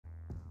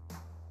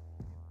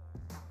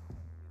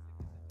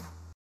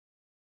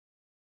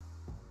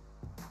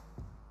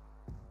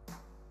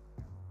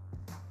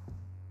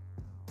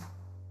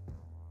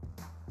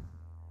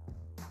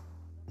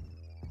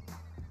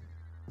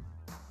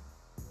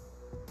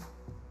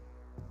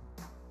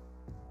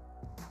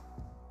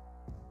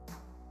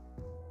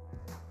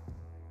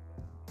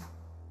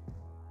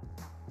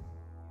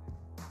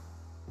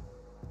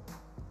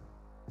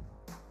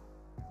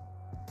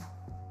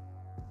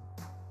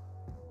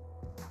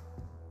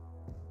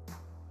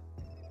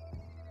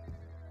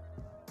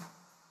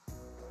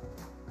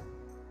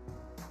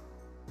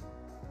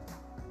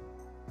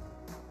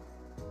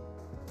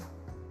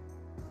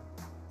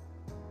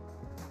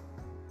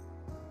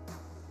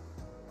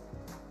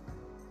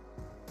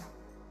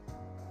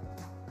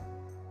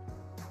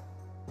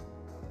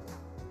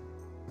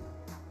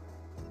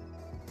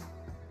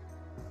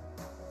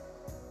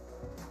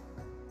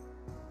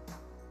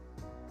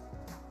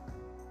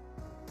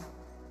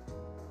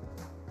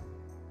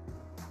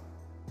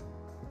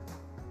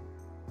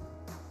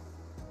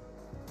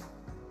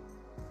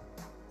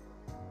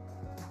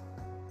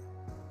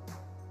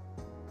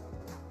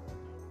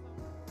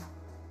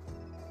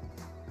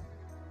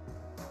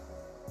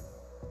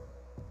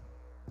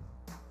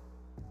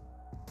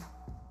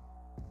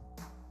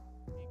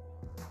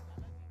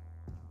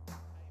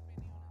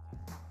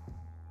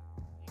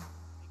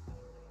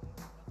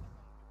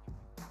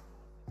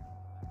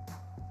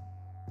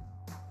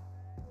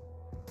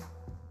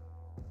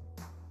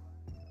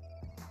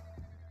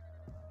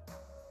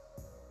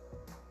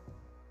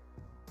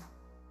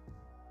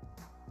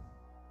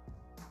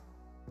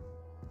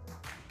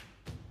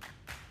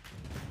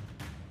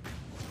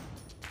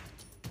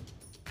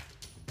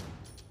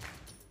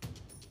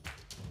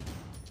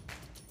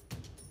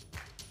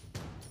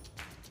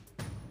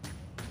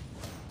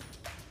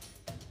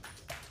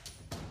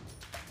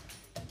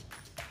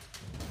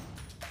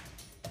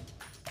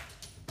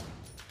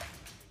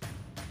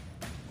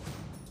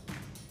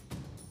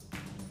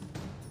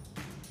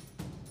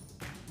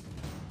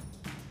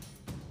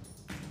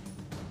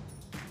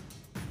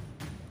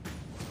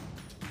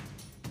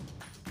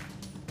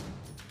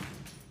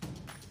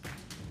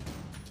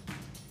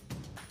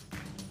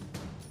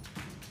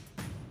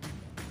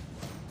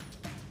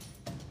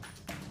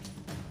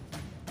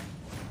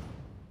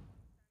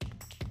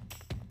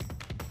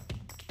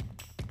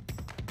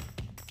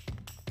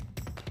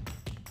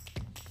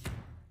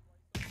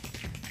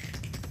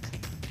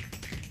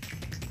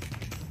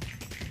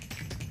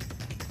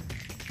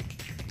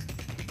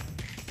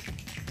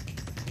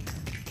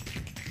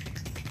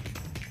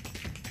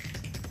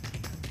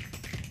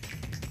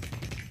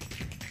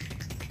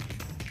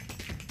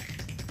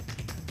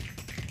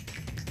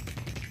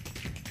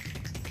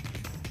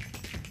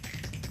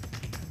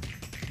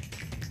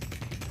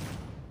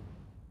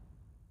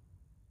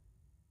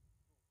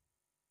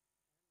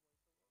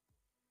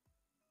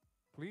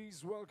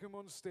Please welcome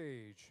on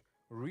stage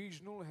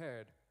Regional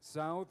Head,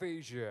 South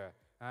Asia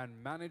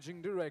and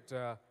Managing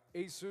Director,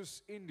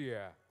 Asus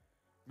India,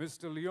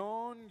 Mr.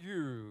 Leon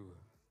Yu.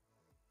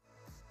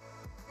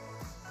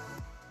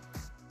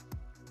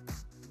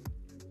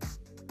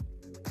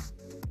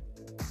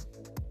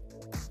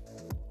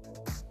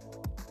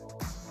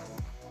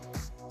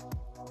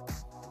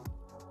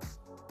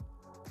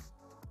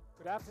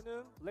 Good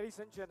afternoon, ladies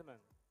and gentlemen.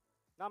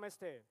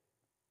 Namaste.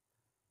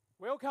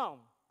 Welcome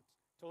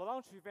to the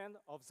launch event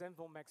of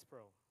Zenfone Max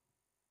Pro.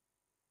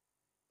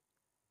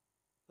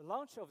 The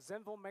launch of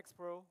Zenfone Max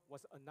Pro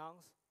was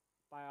announced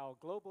by our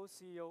global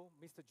CEO,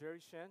 Mr. Jerry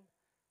Shen,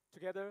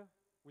 together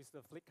with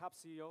the Flip Cup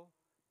CEO,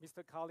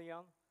 Mr.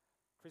 Kalyan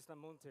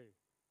Krishnamurthy,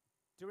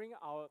 during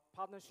our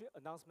partnership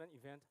announcement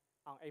event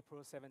on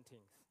April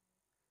 17th.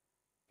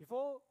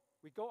 Before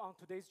we go on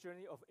today's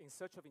journey of In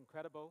Search of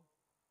Incredible,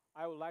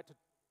 I would like to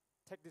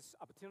take this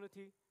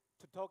opportunity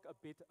to talk a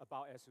bit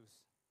about Asus.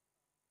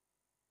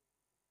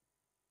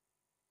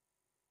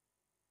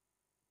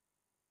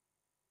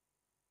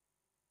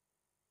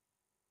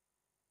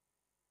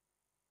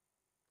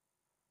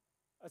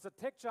 As a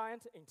tech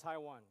giant in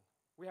Taiwan,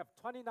 we have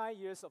 29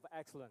 years of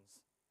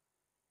excellence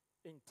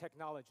in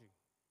technology,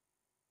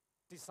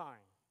 design,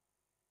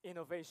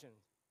 innovation,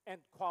 and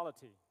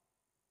quality.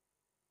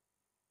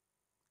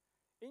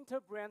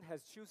 Interbrand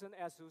has chosen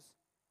Asus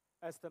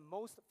as the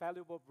most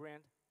valuable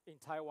brand in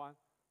Taiwan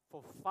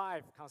for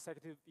 5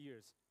 consecutive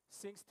years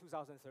since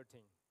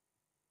 2013.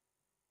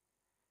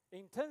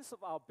 In terms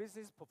of our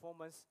business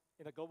performance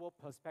in a global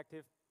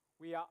perspective,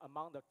 we are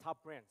among the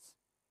top brands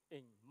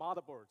in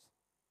motherboards,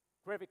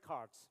 graphic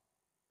cards,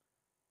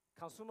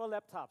 consumer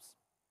laptops,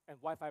 and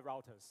Wi-Fi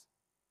routers.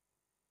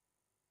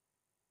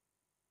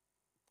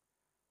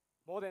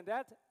 More than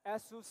that,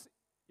 Asus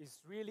is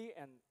really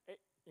an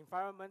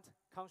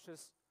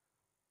environment-conscious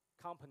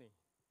company.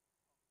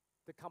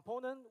 The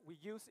components we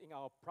use in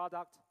our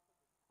product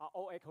are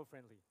all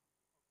eco-friendly.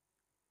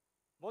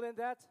 More than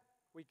that,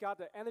 we got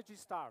the Energy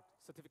Star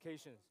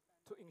certifications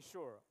to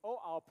ensure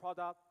all our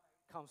products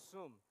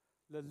consume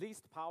the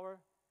least power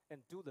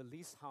and do the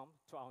least harm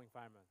to our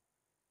environment,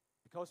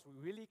 because we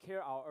really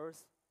care our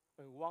Earth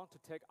and want to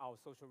take our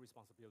social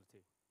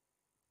responsibility.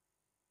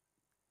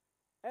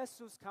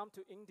 Asus came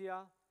to India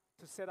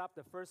to set up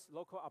the first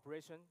local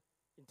operation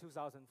in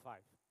 2005.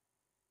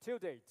 Till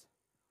date,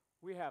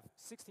 we have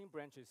 16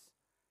 branches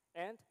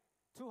and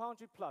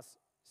 200 plus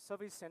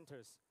service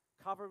centers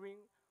covering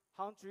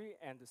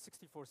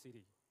 164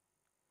 cities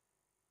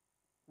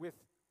with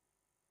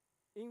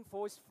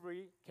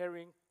invoice-free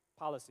carrying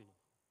policy.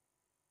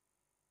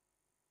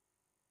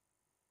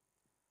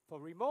 For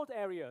remote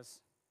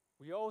areas,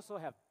 we also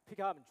have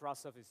pick-up and drop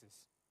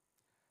services,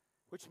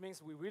 which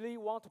means we really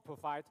want to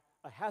provide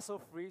a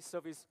hassle-free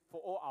service for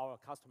all our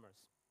customers.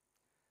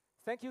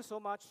 Thank you so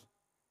much.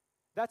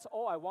 That's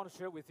all I want to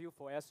share with you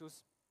for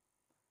Asus.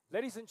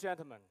 Ladies and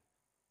gentlemen,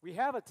 we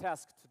have a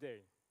task today.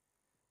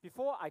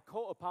 Before I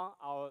call upon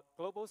our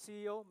global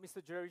CEO,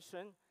 Mr. Jerry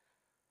Shen,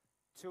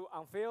 to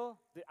unveil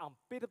the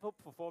unbeatable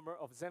performer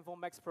of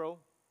Zenfone Max Pro,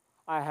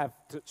 I have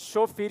a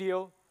short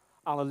video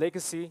on the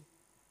legacy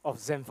of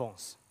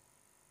Zenphones.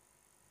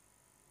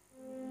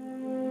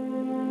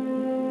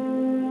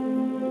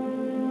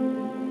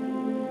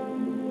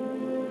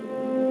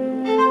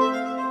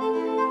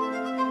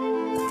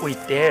 We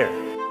dare.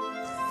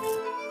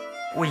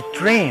 We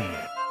dream.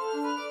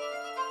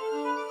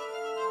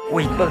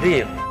 We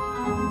believe.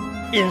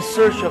 In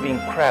Search of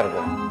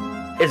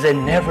Incredible is a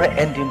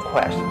never-ending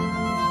quest.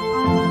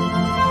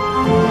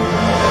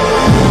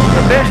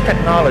 The best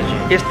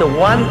technology is the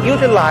one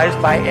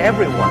utilized by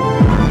everyone,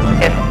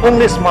 and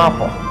only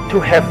smartphone to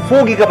have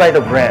 4 GB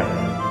of RAM.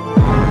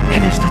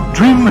 It is the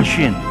dream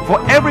machine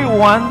for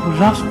everyone who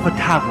loves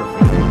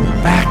photography,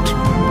 backed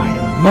by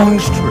a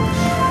monstrous,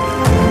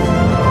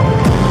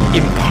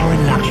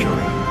 empowering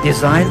luxury,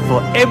 designed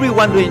for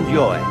everyone to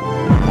enjoy.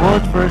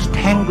 World's first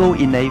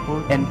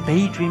Tango-enabled and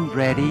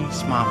Daydream-ready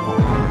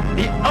smartphone.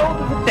 The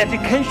ultimate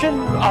dedication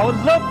to our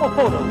love for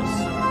photos.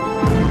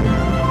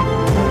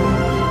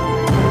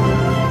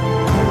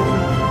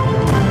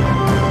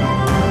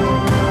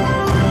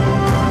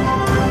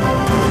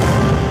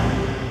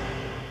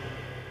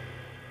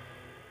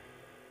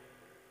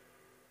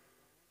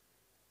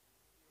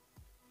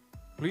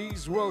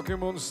 Please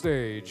welcome on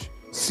stage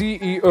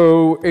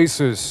CEO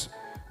Asus,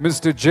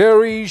 Mr.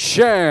 Jerry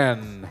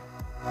Shen.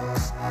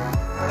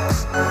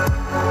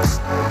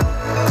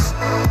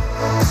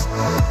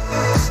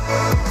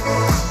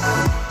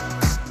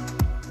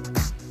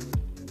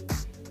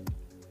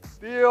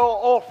 Dear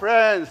all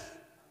friends,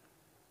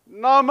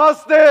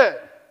 Namaste.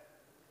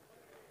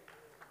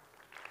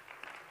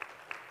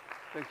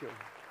 Thank you.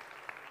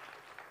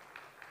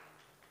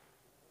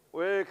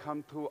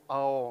 Welcome to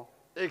our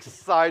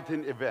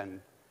exciting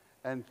event,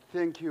 and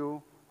thank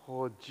you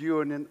for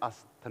joining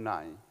us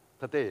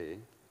today.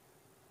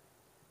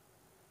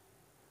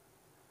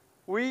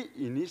 We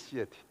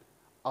initiated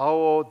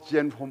our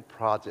Zenfone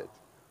project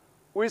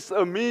with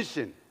a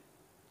mission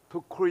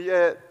to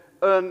create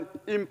an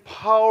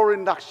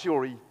empowering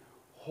luxury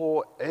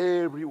for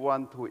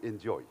everyone to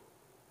enjoy.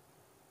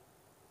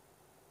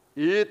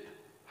 It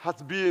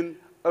has been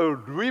a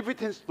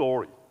riveting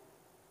story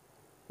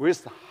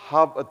with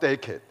half a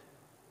decade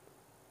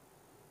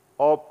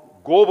of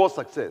global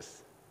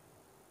success,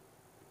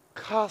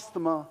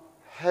 customer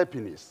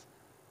happiness,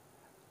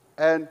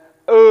 and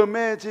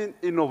amazing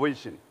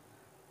innovation.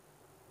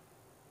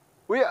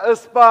 We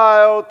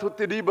aspire to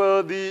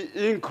deliver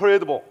the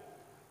incredible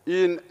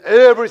in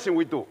everything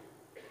we do.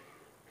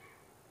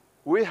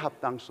 We have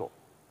done so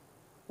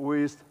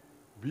with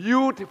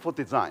beautiful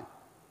design,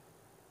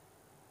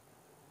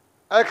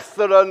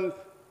 excellent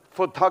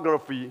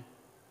photography,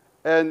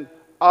 and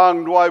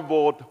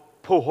unrivaled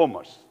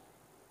performance.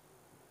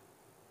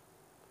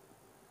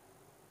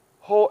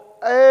 For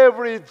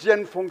every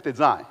Zenfone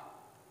design,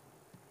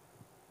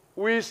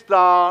 we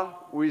start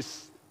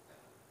with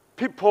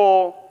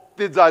people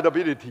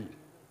desirability.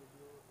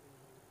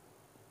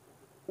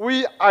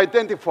 We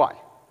identify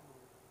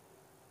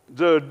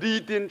the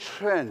leading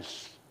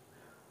trends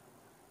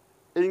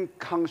in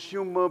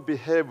consumer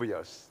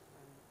behaviors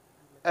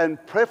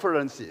and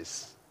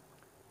preferences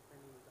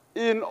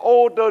in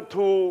order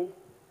to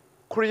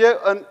create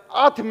an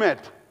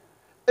ultimate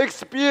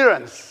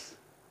experience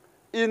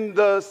in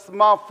the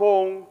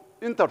smartphone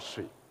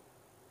industry.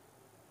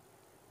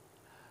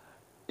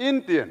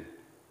 India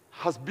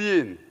has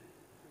been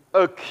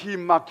a key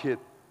market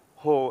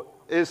for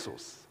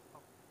Asus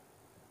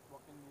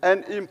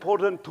and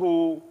important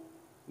to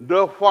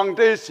the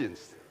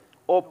foundations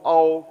of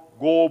our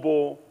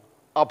global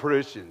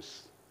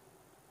operations.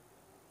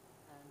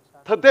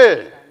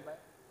 Today,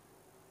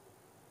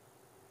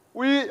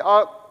 we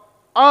are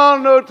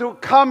honored to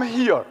come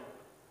here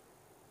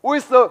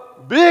with a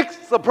big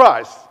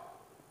surprise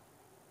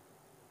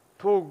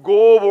to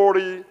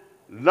globally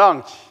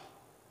launch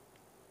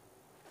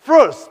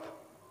first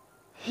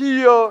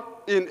here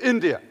in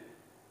India.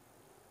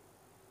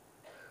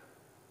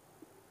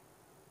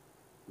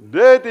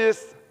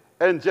 Ladies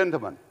and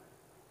gentlemen,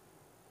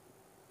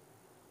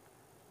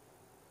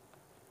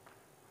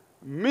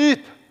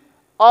 meet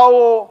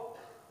our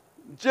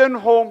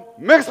Zenfone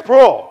Max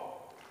Pro.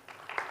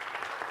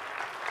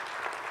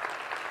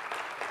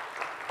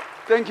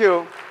 Thank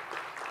you.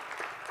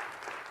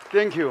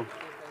 Thank you.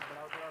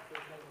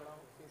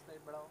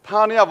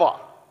 Dhanyavad.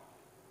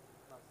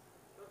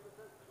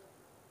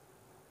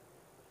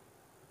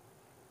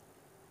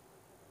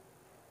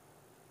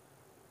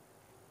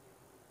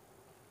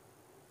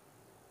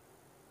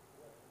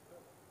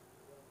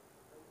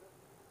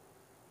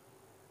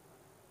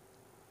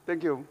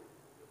 Thank you.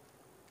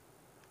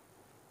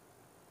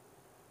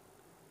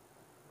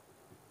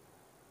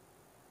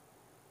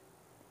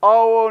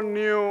 Our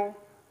new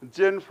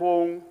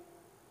Zenfone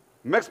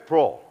Max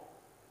Pro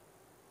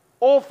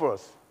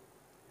offers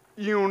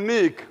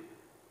unique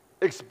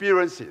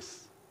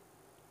experiences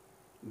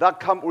that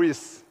come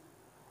with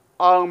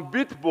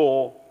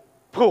unbeatable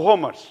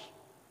performance,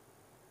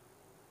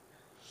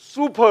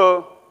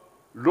 super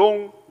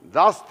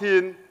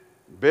long-lasting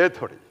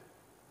battery,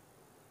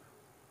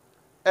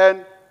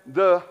 and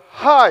the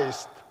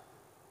highest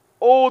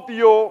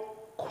audio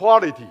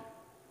quality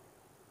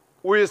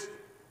with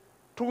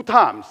 2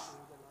 times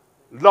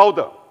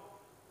louder.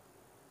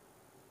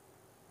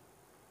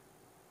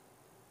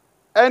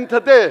 And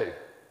today,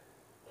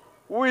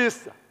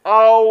 with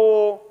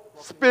our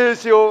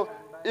special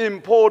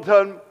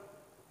important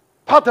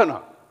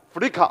partner,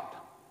 Flipkart,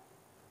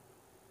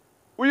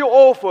 we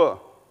offer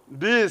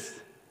this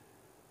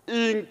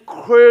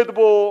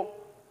incredible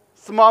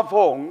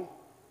smartphone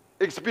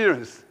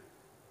experience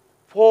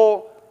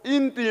for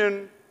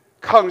Indian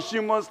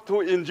consumers to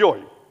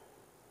enjoy.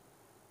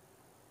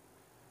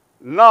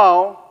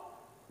 Now,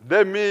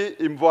 let me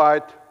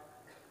invite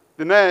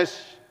Dinesh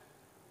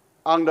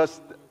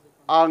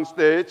on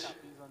stage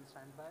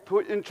to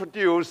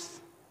introduce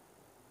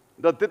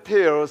the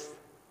details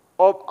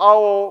of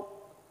our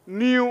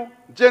new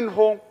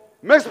Zenfone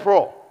Max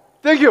Pro.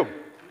 Thank you.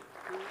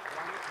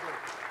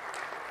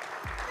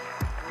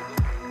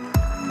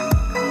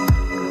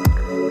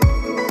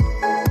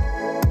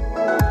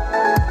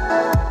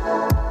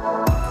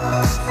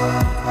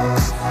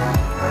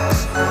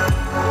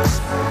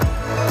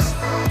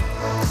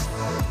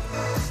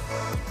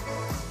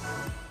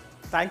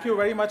 Thank you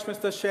very much,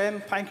 Mr.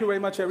 Shen. Thank you very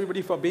much,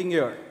 everybody, for being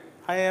here.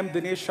 I am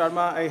Dinesh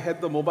Sharma. I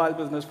head the mobile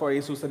business for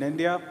Asus in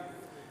India.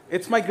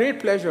 It's my great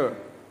pleasure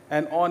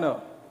and honor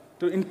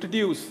to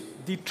introduce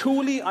the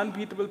truly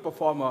unbeatable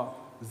performer,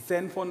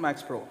 Zenfone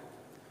Max Pro.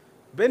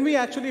 When we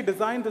actually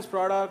designed this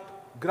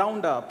product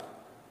ground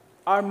up,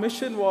 our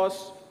mission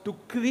was to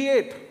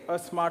create a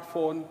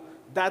smartphone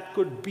that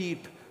could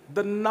beat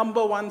the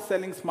 #1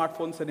 selling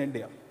smartphones in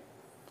India.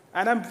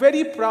 And I'm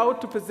very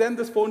proud to present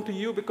this phone to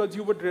you because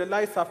you would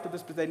realize after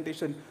this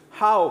presentation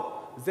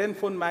how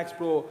Zenfone Max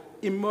Pro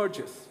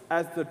emerges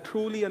as the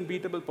truly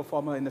unbeatable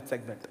performer in its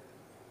segment.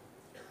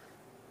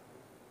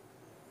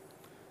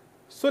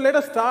 So let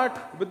us start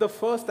with the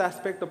first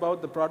aspect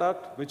about the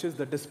product, which is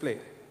the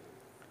display.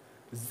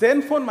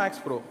 Zenfone Max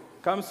Pro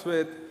comes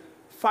with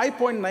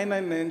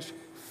 5.99-inch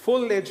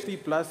full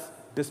HD plus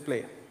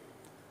display.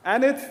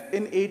 And it's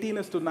in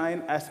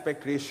 18:9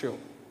 aspect ratio.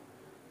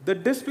 The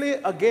display,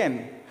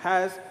 again,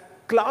 has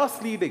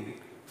class-leading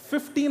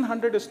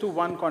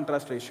 1500:1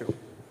 contrast ratio.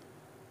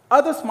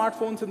 Other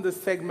smartphones in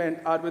this segment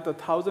are with a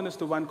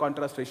 1000:1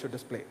 contrast ratio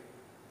display.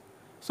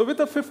 So with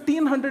a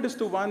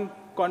 1500:1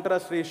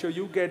 contrast ratio,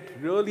 you get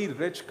really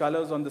rich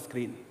colors on the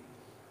screen.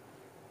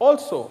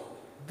 Also,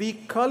 the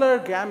color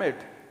gamut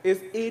is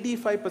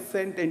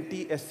 85%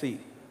 NTSC,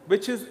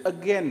 which is,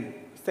 again,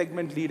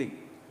 segment leading.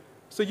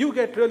 So you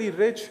get really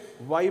rich,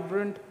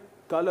 vibrant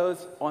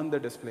colors on the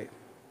display.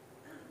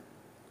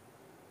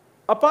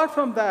 Apart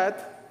from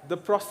that, the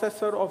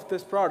processor of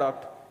this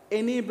product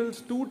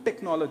enables two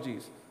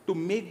technologies to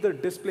make the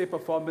display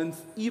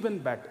performance even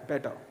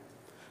better.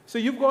 So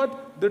you've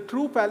got the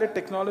True Palette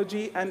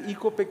technology and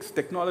EcoPix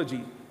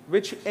technology,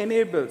 which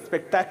enables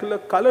spectacular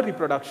color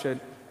reproduction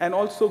and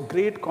also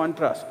great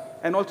contrast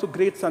and also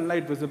great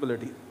sunlight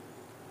visibility.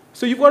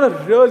 So you've got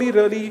a really,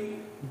 really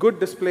good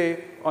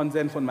display on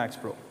Zenfone Max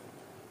Pro.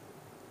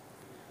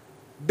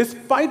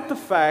 Despite the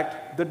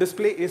fact the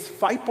display is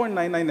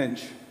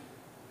 5.99-inch,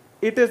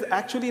 it is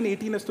actually an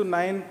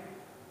 18:9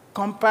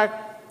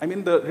 compact. I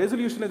mean, the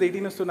resolution is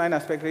 18:9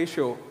 aspect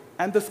ratio,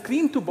 and the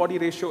screen-to-body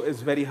ratio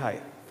is very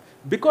high.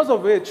 Because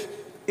of which,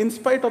 in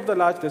spite of the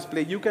large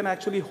display, you can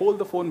actually hold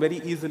the phone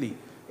very easily.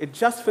 It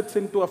just fits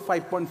into a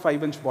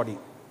 5.5-inch body.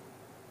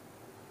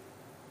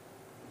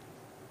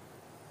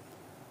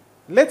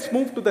 Let's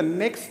move to the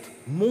next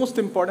most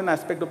important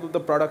aspect of the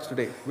products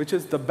today, which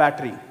is the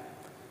battery.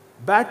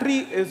 Battery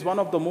is one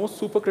of the most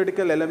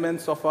supercritical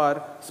elements of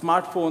our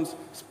smartphones,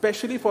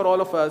 especially for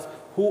all of us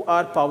who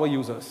are power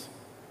users.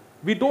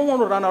 We don't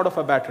want to run out of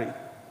a battery.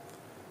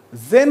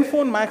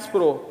 Zenfone Max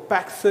Pro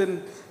packs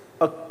in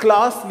a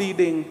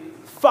class-leading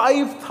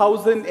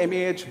 5000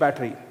 mAh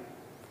battery,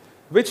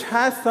 which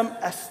has some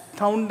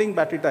astounding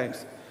battery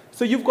times.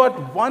 So you've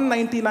got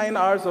 199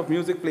 hours of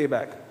music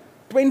playback,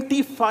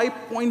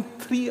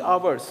 25.3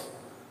 hours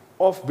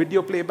of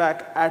video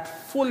playback at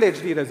full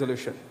HD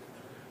resolution,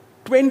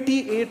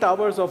 28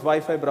 hours of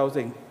Wi-Fi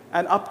browsing,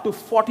 and up to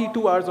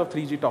 42 hours of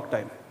 3G talk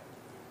time.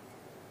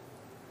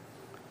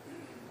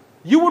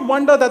 You would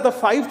wonder that the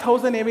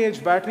 5000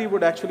 mAh battery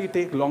would actually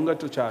take longer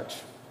to charge.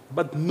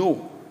 But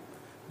no.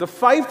 The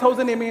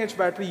 5000 mAh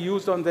battery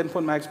used on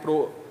Zenfone Max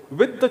Pro,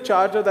 with the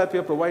charger that we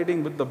are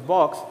providing with the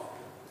box,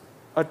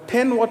 a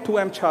 10-watt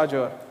 2-amp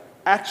charger,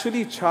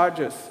 actually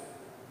charges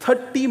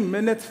 30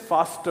 minutes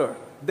faster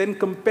than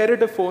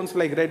competitive phones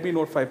like Redmi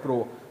Note 5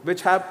 Pro,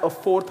 which have a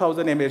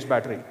 4000 mAh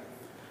battery.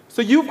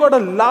 So you've got a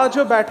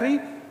larger battery,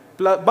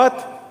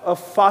 but a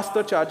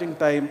faster charging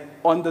time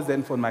on the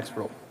Zenfone Max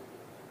Pro.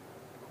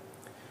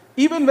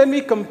 Even when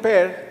we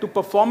compare to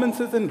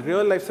performances in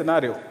real-life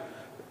scenario,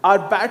 our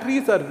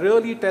batteries are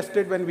really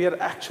tested when we are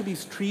actually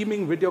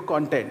streaming video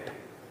content.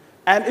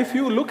 And if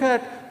you look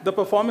at the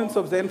performance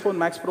of Zenfone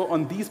Max Pro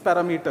on these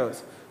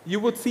parameters, you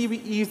would see we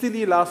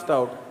easily last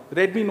out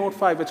Redmi Note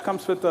 5, which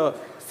comes with a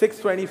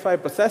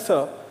 625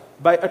 processor,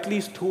 by at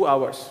least 2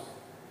 hours.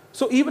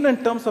 So even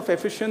in terms of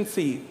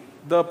efficiency,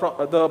 the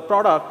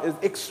product is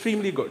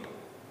extremely good.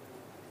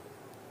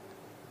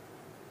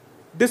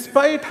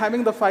 Despite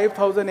having the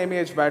 5000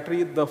 mAh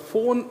battery, the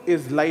phone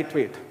is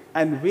lightweight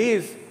and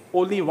weighs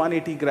only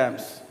 180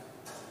 grams.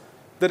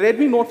 The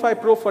Redmi Note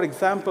 5 Pro, for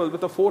example,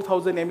 with a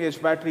 4000 mAh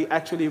battery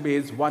actually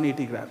weighs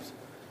 180 grams,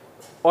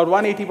 or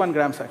 181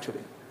 grams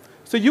actually.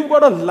 So you've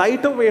got a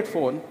lighter weight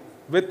phone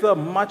with a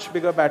much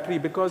bigger battery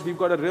because we've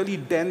got a really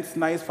dense,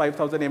 nice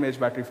 5000 mAh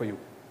battery for you.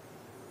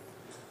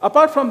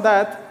 Apart from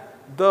that,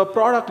 the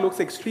product looks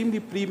extremely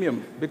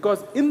premium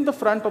because in the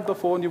front of the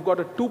phone, you've got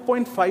a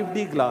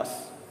 2.5D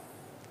glass,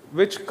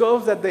 which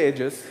curves at the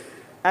edges,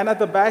 and at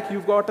the back,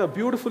 you've got a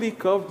beautifully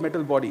curved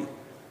metal body.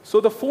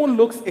 So the phone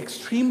looks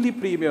extremely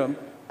premium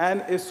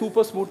and is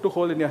super smooth to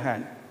hold in your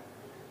hand.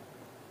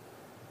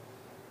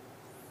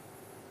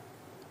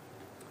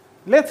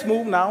 Let's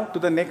move now to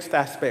the next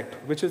aspect,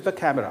 which is the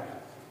camera.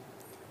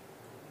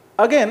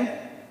 Again,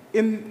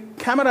 in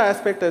camera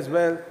aspect as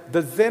well,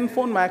 the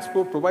Zenfone Max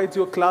Pro provides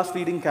you a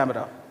class-leading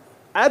camera.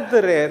 At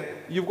the rear,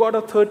 you've got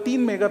a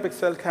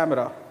 13-megapixel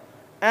camera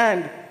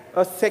and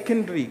a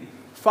secondary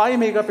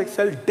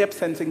 5-megapixel depth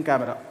sensing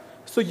camera.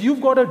 So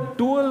you've got a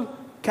dual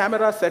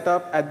camera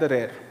setup at the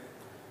rear.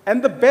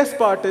 And the best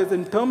part is,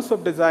 in terms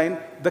of design,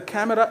 the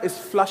camera is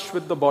flush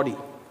with the body.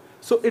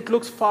 So it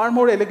looks far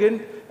more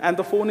elegant, and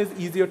the phone is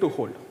easier to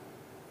hold.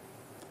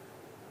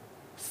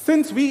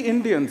 Since we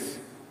Indians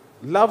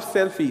love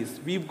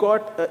selfies, we've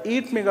got an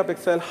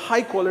 8-megapixel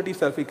high-quality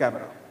selfie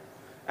camera.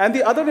 And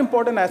the other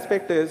important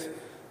aspect is,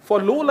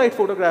 for low-light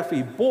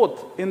photography,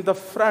 both in the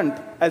front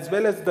as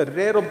well as the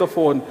rear of the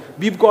phone,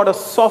 we've got a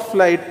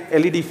soft-light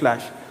LED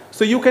flash.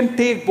 So you can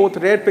take both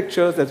rear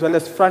pictures as well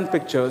as front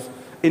pictures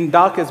in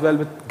dark as well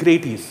with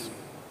great ease.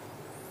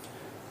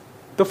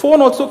 The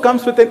phone also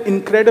comes with an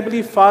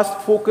incredibly fast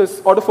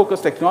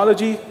autofocus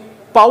technology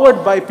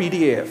powered by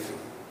PDAF.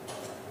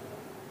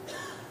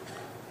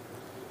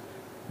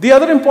 The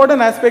other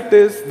important aspect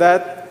is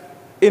that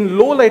in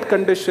low light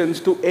conditions,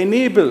 to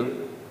enable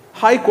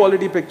high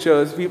quality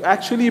pictures, we've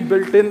actually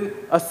built in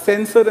a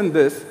sensor in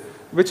this,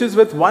 which is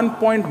with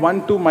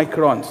 1.12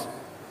 microns.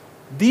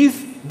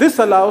 This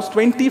allows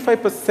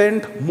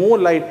 25% more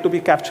light to be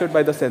captured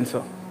by the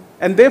sensor.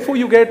 And therefore,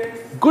 you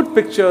get good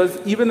pictures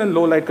even in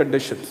low light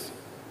conditions.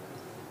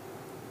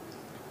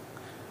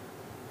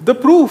 The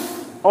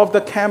proof of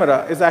the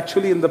camera is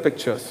actually in the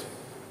pictures.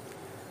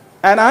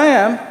 And I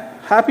am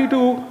happy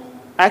to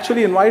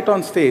actually invite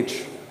on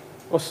stage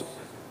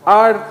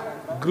our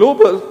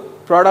global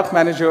product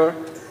manager,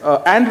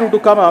 Andrew, to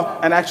come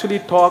up and actually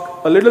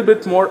talk a little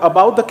bit more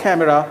about the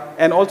camera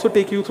and also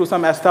take you through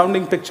some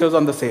astounding pictures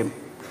on the same.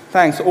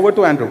 Thanks. Over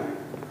to Andrew.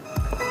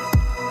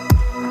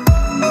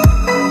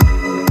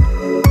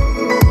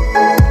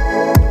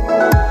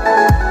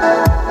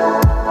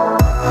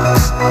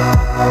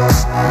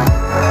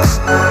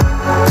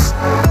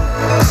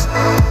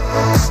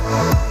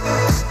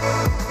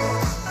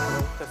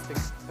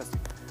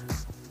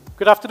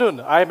 Good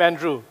afternoon, I'm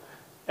Andrew,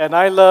 and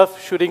I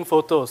love shooting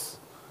photos.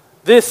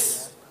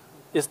 This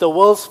is the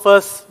world's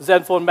first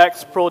Zenfone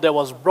Max Pro that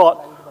was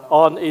brought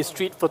on a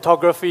street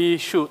photography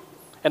shoot.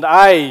 And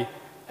I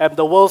am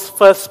the world's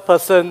first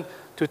person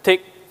to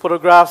take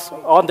photographs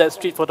on that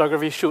street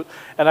photography shoot.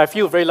 And I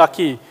feel very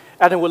lucky.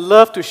 And I would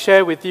love to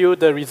share with you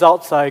the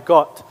results I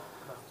got.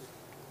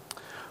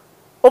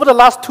 Over the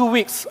last 2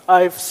 weeks,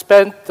 I've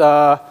spent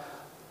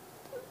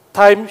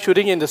time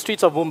shooting in the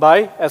streets of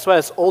Mumbai as well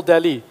as Old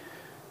Delhi.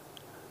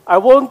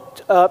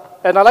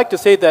 And I like to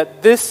say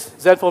that this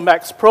Zenfone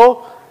Max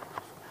Pro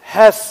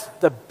has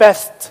the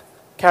best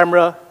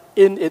camera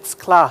in its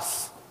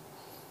class.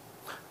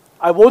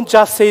 I won't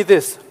just say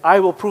this,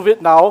 I will prove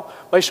it now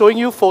by showing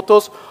you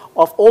photos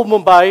of old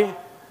Mumbai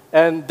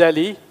and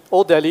Delhi,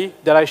 Old Delhi,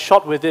 that I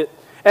shot with it.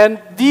 And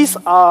these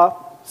are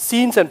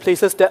scenes and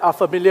places that are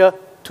familiar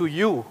to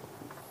you.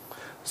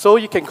 So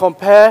you can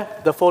compare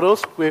the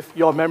photos with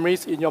your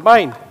memories in your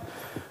mind.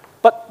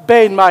 But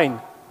bear in mind,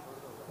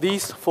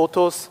 these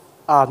photos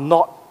are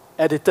not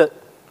edited.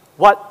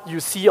 What you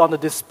see on the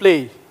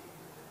display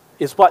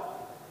is what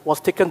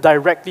was taken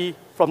directly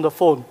from the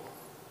phone.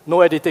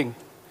 No editing.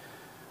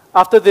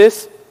 After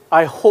this,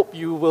 I hope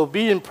you will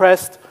be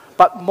impressed,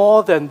 but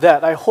more than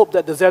that, I hope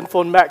that the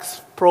Zenfone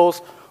Max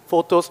Pro's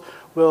photos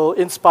will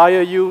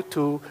inspire you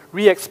to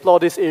re-explore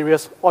these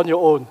areas on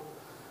your own.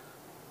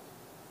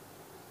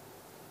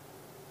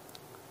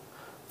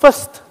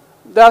 First,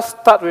 let's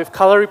start with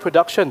color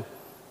reproduction.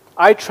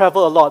 I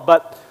travel a lot,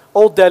 but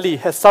Old Delhi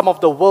has some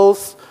of the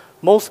world's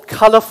most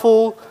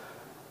colorful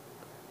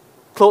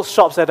clothes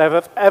shops that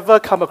I've ever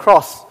come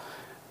across.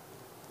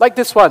 Like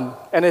this one,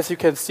 and as you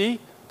can see,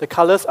 the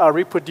colors are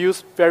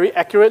reproduced very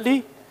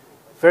accurately,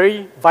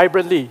 very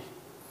vibrantly.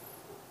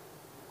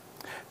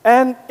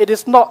 And it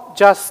is not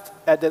just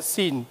at that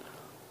scene.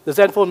 The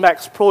Zenfone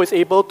Max Pro is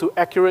able to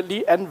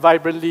accurately and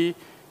vibrantly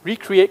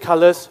recreate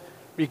colors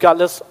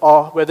regardless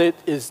of whether it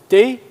is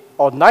day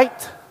or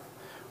night,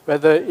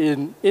 whether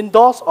in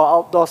indoors or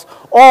outdoors,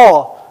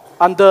 or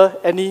under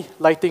any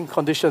lighting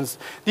conditions.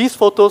 These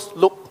photos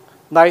look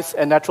nice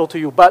and natural to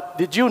you, but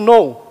did you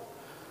know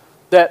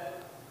that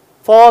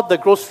for the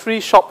grocery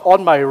shop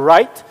on my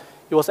right,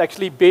 it was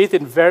actually bathed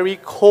in very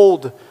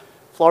cold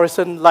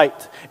fluorescent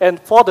light. And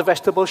for the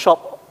vegetable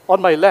shop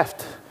on my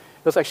left,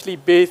 it was actually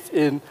bathed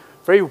in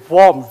very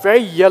warm,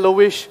 very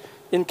yellowish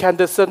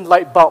incandescent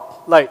light bulb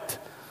light.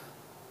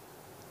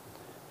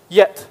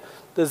 Yet,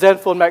 the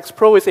Zenfone Max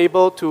Pro is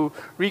able to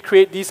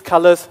recreate these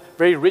colors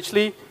very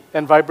richly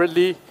and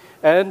vibrantly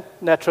and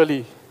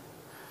naturally.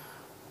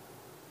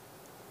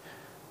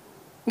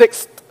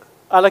 Next,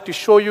 I'd like to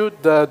show you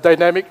the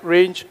dynamic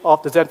range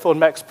of the Zenfone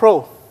Max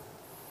Pro.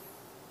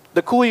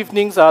 The cool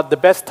evenings are the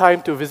best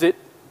time to visit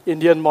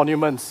Indian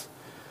monuments.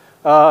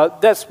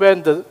 That's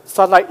when the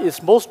sunlight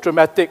is most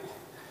dramatic.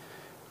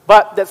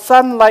 But that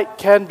sunlight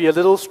can be a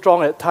little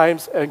strong at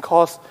times and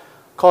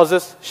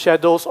causes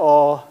shadows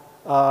or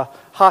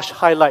harsh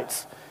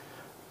highlights.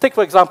 Take,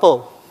 for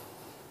example,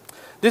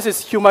 this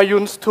is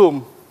Humayun's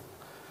tomb.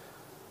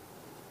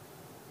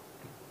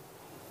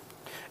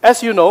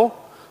 As you know,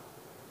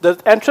 the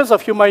entrance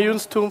of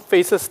Humayun's tomb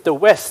faces the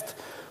west.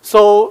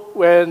 So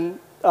when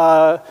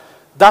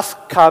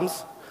dusk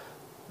comes,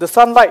 the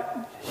sunlight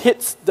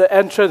hits the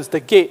entrance, the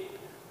gate,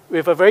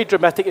 with a very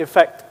dramatic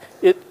effect.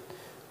 It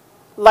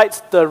lights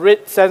the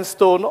red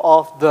sandstone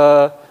of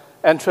the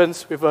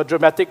entrance with a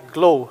dramatic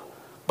glow.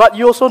 But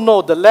you also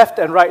know the left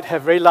and right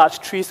have very large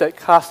trees that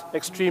cast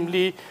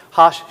extremely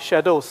harsh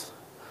shadows.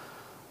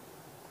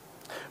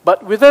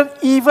 But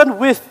even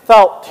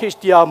without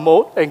HDR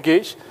mode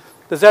engaged,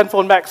 the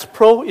Zenfone Max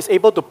Pro is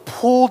able to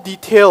pull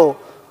detail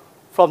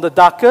from the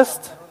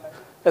darkest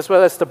as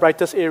well as the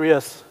brightest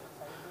areas.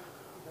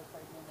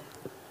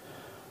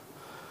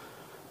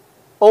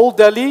 Old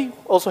Delhi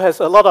also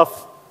has a lot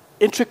of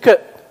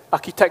intricate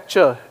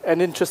architecture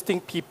and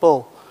interesting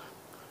people,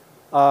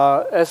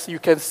 as you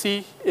can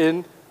see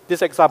in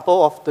this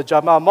example of the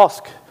Jama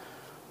Mosque.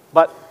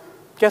 But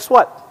guess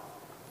what?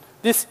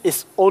 This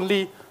is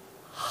only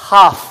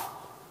half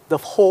the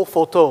whole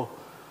photo.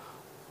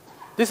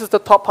 This is the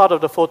top part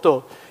of the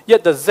photo.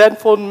 Yet the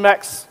Zenfone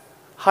Max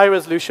high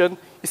resolution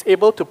is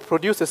able to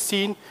produce a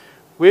scene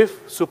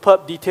with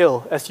superb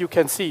detail, as you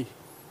can see.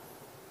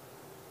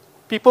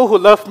 People who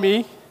love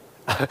me,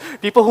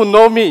 people who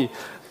know me,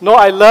 know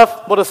I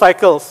love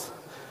motorcycles.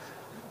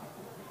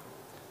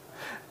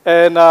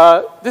 And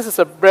this is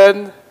a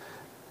brand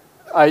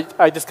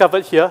I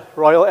discovered here,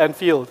 Royal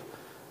Enfield.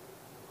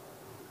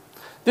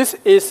 This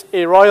is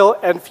a Royal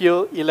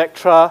Enfield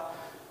Electra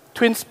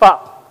Twin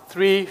Spark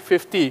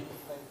 350.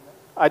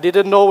 I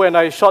didn't know when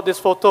I shot this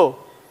photo.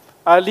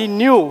 I only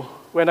knew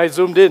when I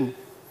zoomed in.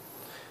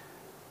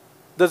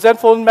 The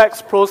Zenfone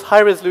Max Pro's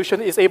high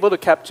resolution is able to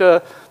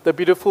capture the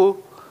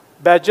beautiful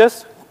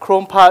badges,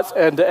 chrome parts,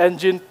 and the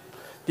engine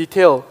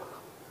detail.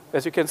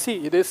 As you can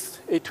see, it is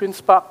a Twin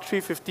Spark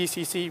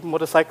 350cc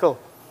motorcycle.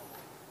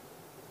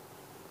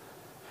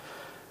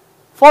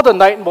 For the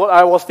night mode,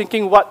 I was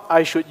thinking what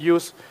I should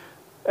use,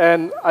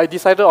 and I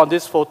decided on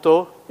this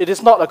photo. It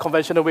is not a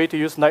conventional way to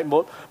use night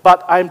mode,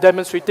 but I'm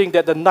demonstrating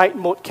that the night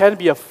mode can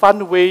be a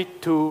fun way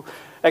to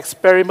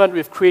experiment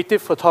with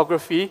creative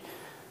photography,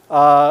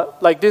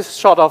 like this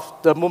shot of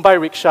the Mumbai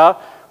rickshaw,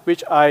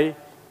 which I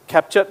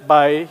captured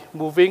by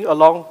moving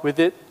along with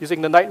it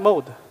using the night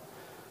mode.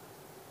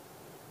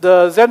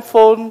 The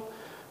Zenfone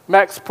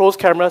Max Pro's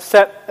camera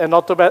set an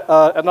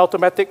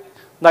automatic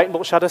night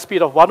mode shutter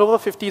speed of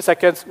 1/15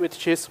 seconds,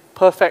 which is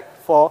perfect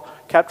for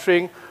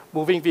capturing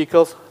moving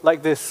vehicles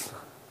like this.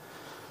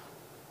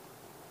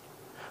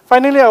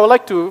 Finally, I would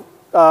like to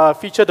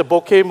feature the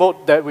bokeh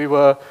mode that we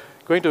were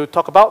going to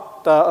talk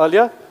about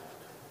earlier.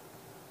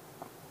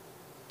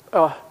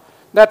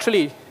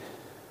 Naturally,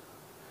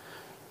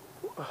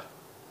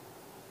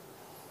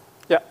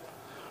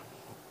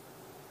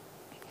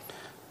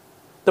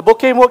 the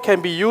bokeh mode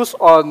can be used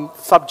on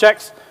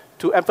subjects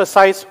to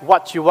emphasize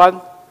what you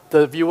want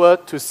the viewer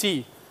to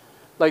see,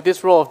 like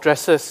this row of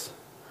dresses.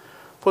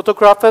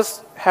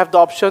 Photographers have the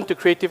option to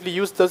creatively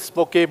use this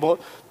bokeh mode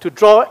to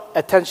draw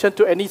attention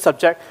to any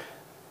subject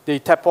they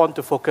tap on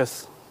to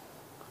focus.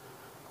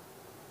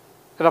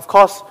 And of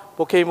course,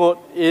 bokeh mode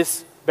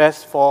is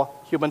best for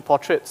human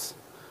portraits.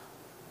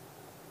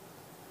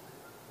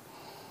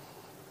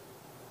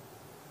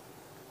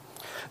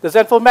 The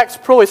Zenfone Max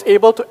Pro is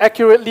able to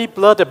accurately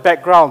blur the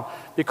background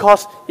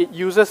because it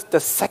uses the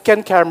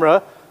second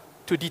camera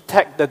to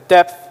detect the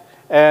depth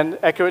and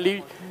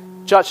accurately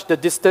judge the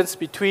distance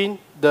between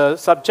the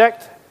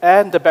subject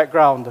and the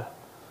background.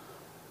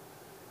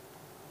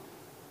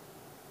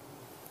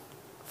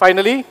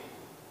 Finally,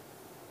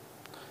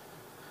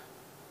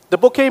 the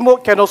bokeh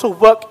mode can also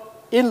work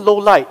in low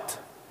light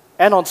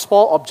and on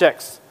small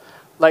objects,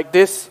 like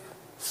this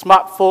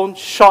smartphone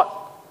shot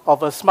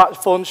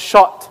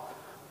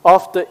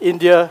of the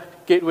India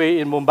Gateway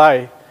in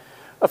Mumbai.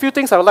 A few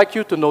things I would like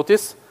you to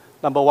notice.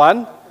 Number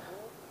one,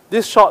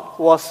 this shot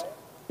was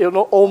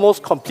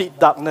almost complete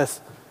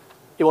darkness.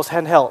 It was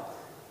handheld.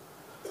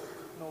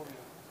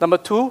 Number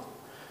two,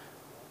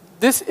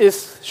 this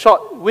is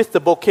shot with the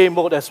bokeh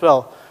mode as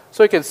well.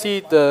 So you can see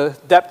the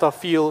depth of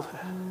field.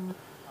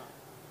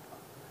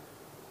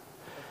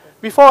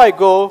 Before I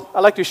go,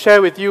 I'd like to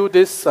share with you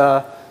this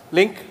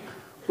link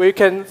where you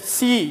can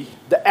see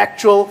the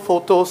actual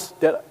photos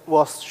that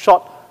was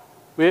shot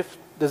with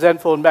the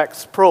Zenfone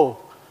Max Pro,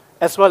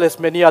 as well as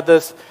many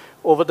others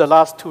over the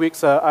last 2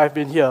 weeks I've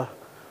been here.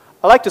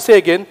 I'd like to say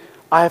again,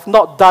 I have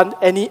not done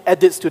any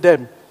edits to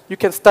them. You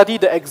can study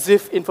the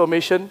EXIF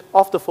information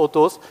of the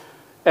photos,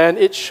 and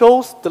it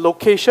shows the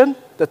location,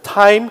 the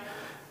time,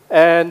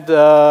 and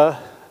the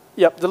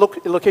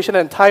location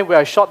and time where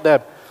I shot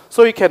them.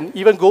 So you can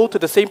even go to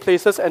the same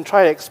places and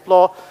try to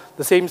explore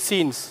the same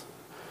scenes.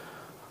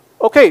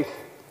 Okay,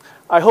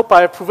 I hope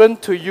I have proven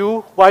to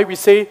you why we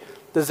say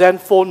the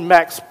Zenfone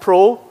Max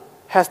Pro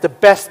has the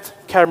best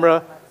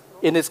camera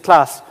in its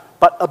class.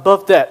 But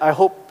above that, I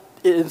hope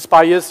it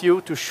inspires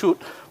you to shoot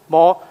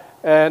more.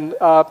 And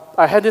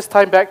I hand this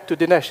time back to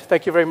Dinesh.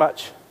 Thank you very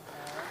much.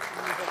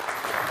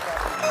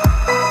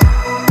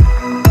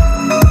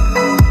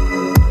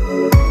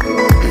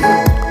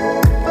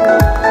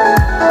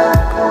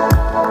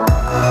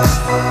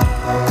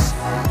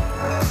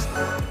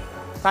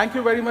 Thank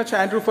you very much,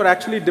 Andrew, for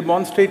actually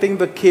demonstrating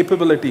the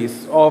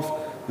capabilities of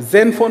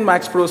Zenfone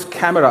Max Pro's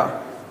camera,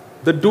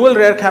 the dual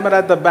rear camera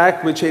at the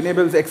back, which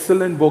enables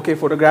excellent bokeh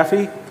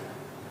photography,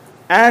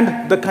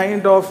 and the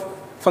kind of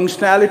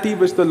functionality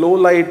which the low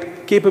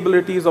light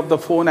capabilities of the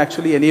phone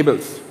actually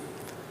enables.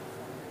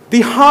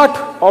 The heart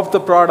of the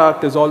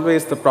product is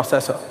always the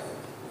processor.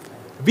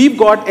 We've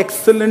got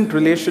excellent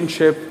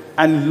relationship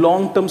and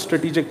long-term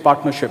strategic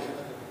partnership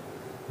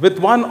with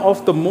one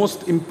of the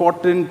most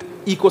important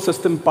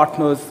ecosystem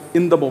partners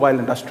in the mobile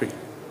industry.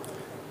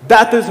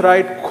 That is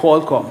right,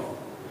 Qualcomm.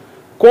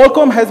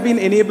 Qualcomm has been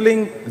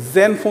enabling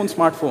Zenfone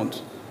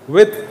smartphones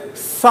with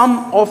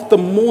some of the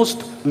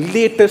most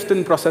latest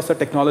in processor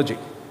technology.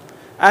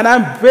 And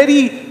I'm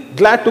very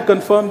glad to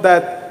confirm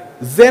that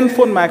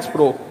Zenfone Max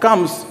Pro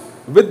comes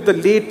with the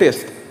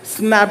latest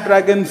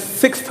Snapdragon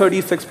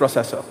 636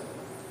 processor.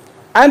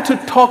 And to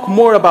talk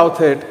more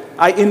about it,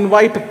 I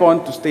invite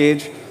upon to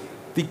stage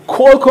the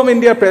Qualcomm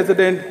India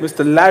President,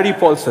 Mr. Larry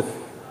Paulson.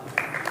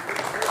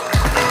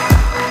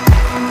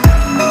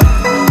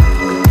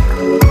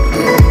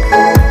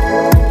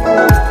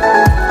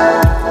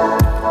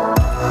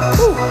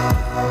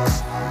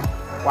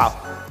 Wow,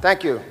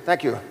 thank you,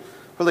 thank you.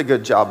 Really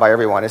good job by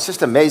everyone. It's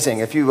just amazing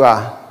if you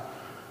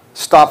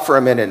stop for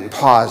a minute and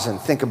pause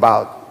and think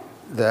about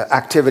the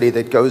activity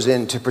that goes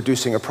into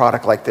producing a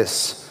product like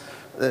this.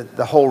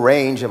 The whole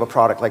range of a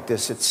product like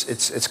this,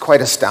 it's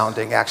quite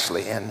astounding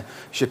actually, and you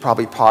should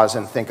probably pause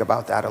and think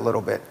about that a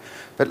little bit.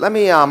 But let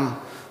me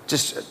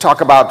just start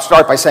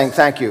by saying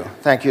thank you.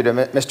 Thank you to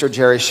Mr.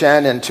 Jerry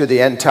Shen and to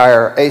the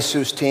entire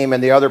Asus team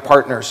and the other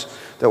partners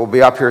that will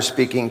be up here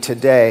speaking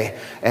today.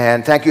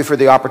 And thank you for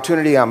the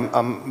opportunity.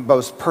 I'm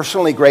both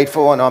personally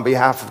grateful and on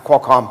behalf of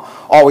Qualcomm,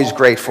 always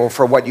grateful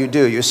for what you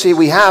do. You see,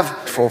 we have,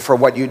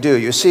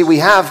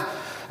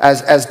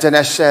 as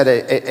Dinesh said,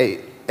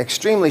 a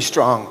extremely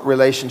strong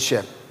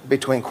relationship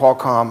between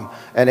Qualcomm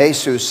and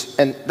Asus.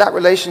 And that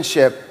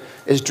relationship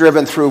is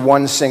driven through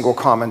one single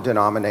common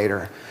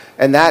denominator.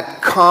 And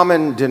that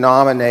common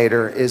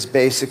denominator is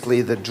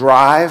basically the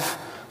drive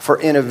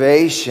for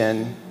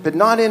innovation, but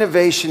not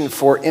innovation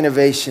for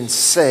innovation's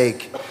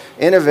sake,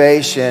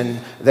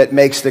 innovation that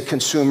makes the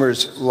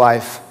consumer's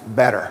life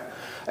better.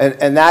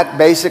 And that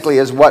basically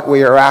is what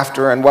we are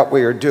after and what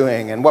we are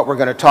doing and what we're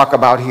going to talk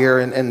about here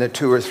in the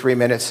 2 or 3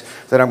 minutes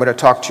that I'm going to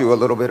talk to you a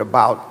little bit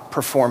about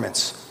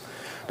performance.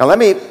 Now let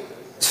me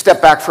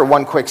step back for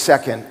one quick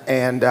second.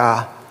 And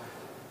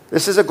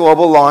this is a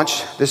global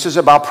launch. This is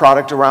about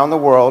product around the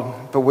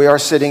world, but we are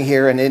sitting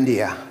here in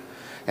India.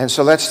 And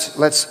so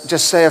let's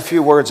just say a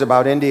few words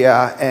about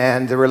India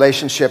and the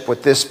relationship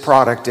with this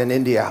product in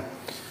India.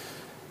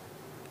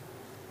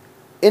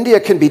 India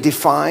can be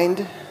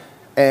defined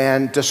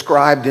and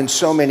described in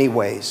so many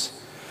ways,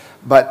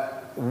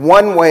 but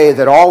one way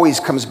that always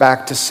comes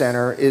back to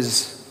center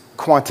is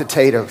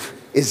quantitative,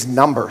 is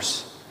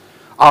numbers.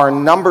 Our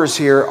numbers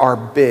here are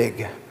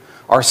big.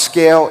 Our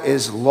scale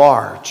is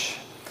large.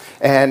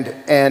 And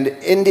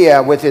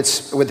India, with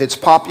its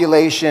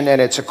population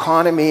and its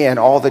economy and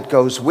all that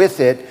goes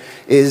with it,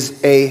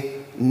 is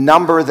a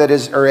number that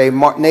is, or a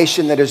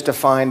nation that is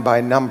defined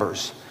by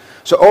numbers.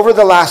 So over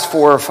the last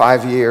 4 or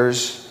 5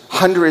 years,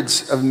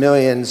 hundreds of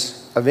millions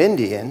of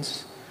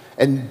Indians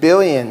and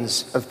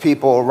billions of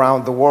people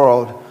around the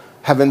world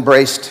have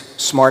embraced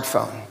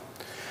smartphones.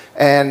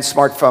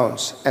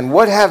 And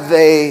what have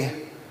they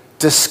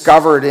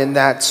discovered in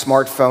that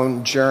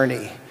smartphone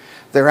journey?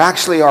 There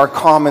actually are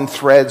common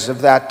threads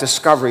of that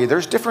discovery.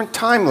 There's different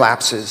time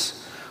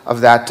lapses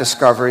of that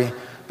discovery,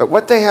 but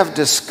what they have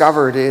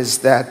discovered is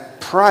that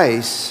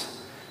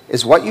price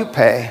is what you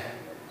pay,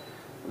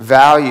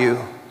 value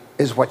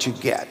is what you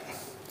get.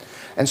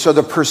 And so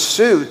the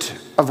pursuit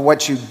of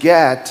what you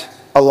get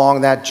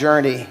along that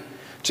journey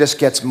just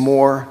gets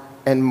more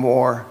and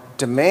more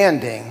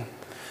demanding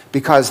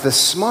because the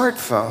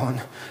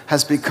smartphone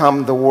has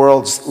become the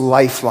world's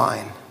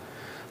lifeline.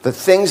 The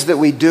things that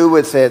we do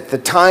with it, the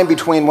time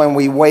between when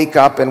we wake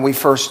up and we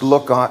first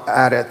look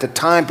at it, the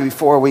time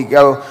before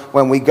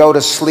when we go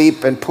to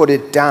sleep and put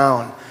it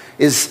down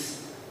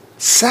is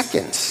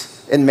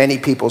seconds in many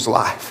people's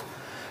life.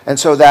 And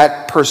so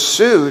that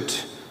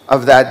pursuit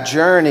of that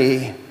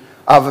journey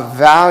of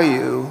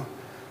value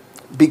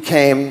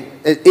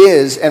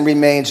is and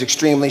remains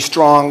extremely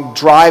strong,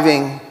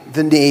 driving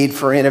the need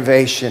for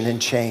innovation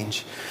and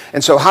change.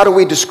 And so how do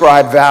we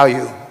describe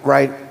value,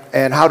 right?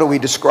 And how do we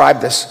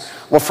describe this?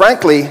 Well,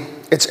 frankly,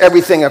 it's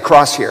everything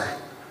across here.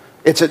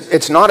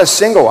 It's not a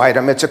single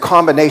item, it's a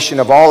combination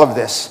of all of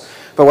this.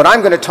 But what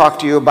I'm going to talk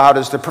to you about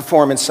is the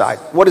performance side.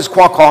 What is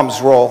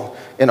Qualcomm's role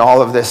in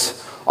all of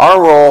this?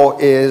 Our role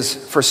is,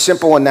 for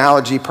simple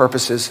analogy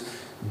purposes,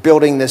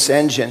 building this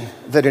engine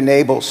that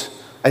enables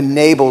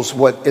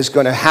what is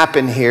going to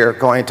happen here,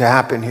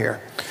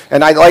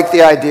 And I like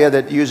the idea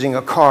that using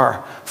a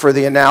car for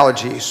the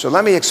analogy. So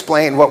let me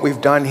explain what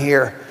we've done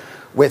here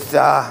with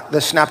the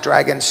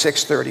Snapdragon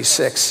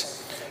 636.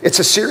 It's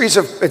a series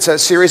of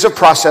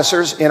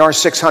processors in our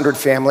 600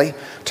 family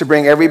to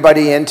bring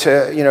everybody into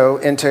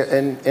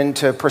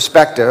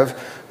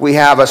perspective. We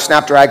have a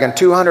Snapdragon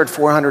 200,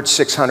 400,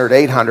 600,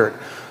 800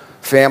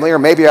 family, or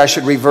maybe I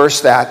should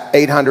reverse that,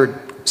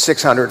 800,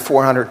 600,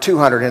 400,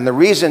 200. And the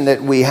reason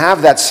that we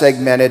have that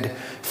segmented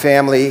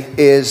family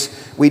is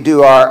we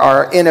do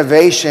our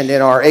innovation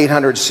in our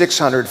 800,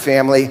 600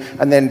 family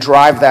and then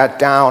drive that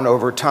down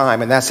over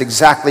time. And that's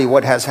exactly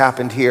what has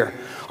happened here.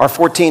 Our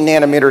 14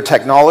 nanometer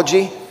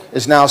technology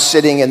is now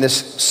sitting in this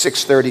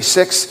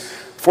 636.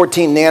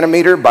 14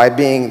 nanometer, by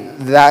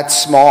being that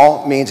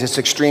small, means it's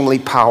extremely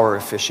power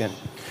efficient.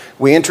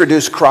 We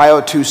introduced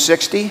Cryo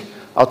 260.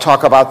 I'll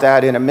talk about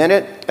that in a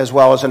minute, as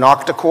well as an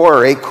octa-core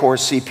or 8-core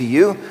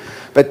CPU.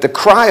 But the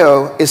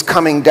Cryo is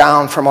coming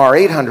down from our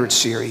 800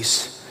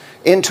 series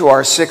into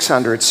our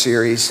 600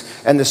 series,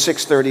 and the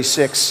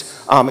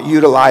 636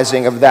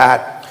 utilizing of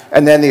that,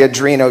 and then the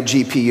Adreno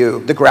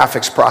GPU, the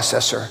graphics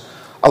processor.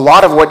 A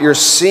lot of what you're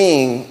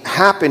seeing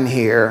happen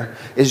here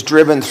is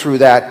driven through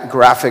that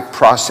graphic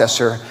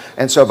processor,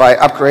 And so by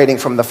upgrading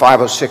from the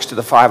 506 to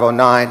the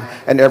 509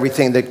 and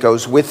everything that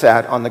goes with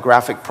that on the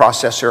graphic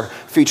processor,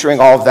 featuring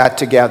all of that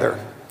together.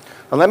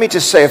 Now let me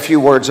just say a few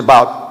words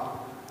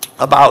about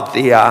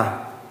the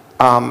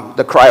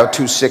Cryo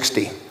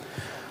 260.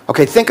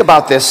 Okay, think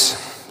about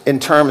this in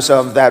terms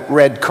of that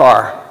red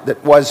car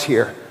that was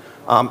here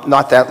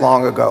not that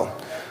long ago.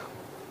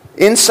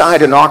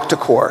 Inside an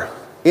octa-core,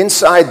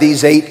 inside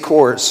these 8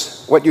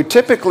 cores, what you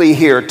typically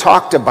hear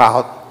talked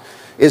about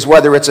is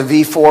whether it's a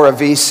V4, a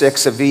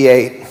V6, a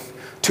V8,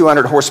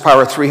 200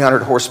 horsepower,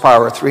 300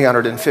 horsepower,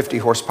 350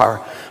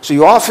 horsepower. So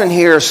you often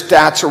hear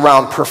stats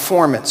around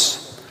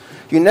performance.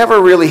 You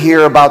never really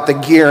hear about the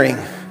gearing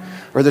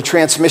or the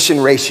transmission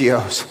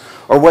ratios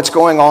or what's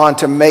going on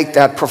to make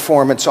that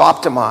performance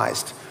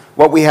optimized.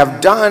 What we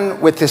have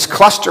done with this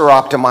cluster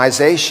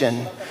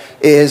optimization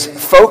is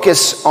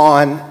focus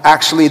on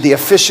actually the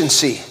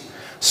efficiency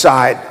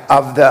side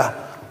of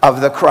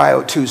the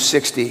Cryo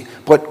 260,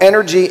 put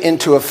energy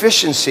into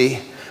efficiency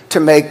to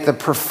make the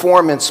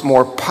performance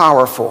more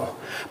powerful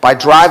by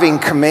driving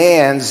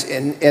commands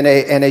in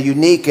a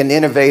unique and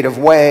innovative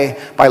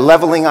way, by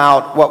leveling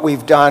out what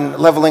we've done,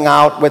 leveling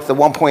out with the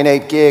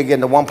 1.8 gig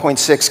and the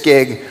 1.6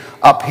 gig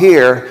up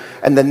here.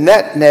 And the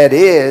net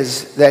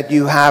is that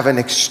you have an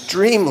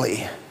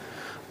extremely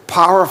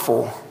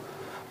powerful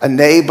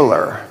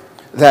enabler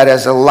that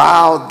has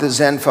allowed the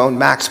Zenfone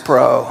Max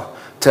Pro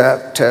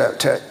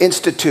to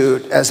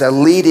institute as a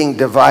leading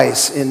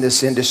device in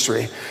this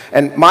industry.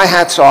 And my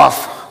hat's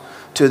off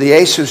to the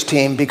Asus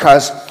team,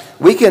 because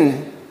we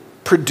can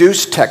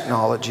produce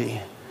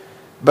technology,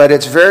 but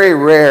it's very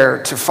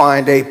rare to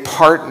find a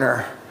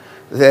partner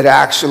that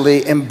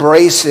actually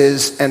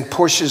embraces and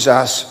pushes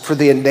us for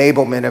the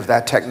enablement of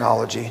that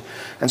technology.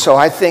 And so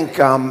I think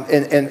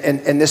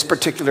in this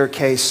particular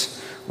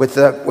case with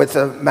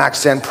the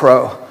Max Zen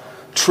Pro,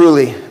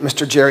 truly,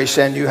 Mr. Jerry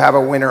Shen, you have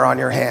a winner on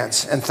your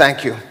hands, and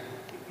thank you.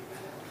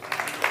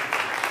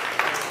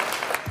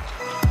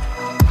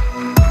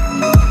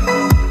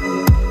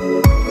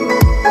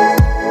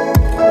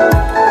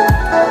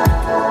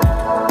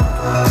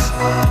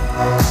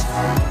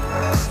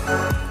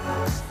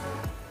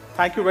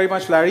 Thank you very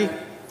much, Larry.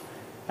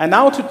 And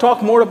now to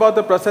talk more about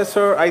the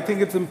processor, I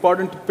think it's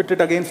important to pit it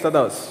against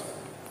others.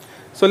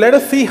 So let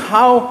us see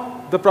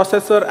how the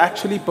processor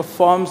actually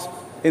performs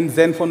in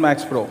Zenfone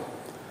Max Pro.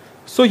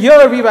 So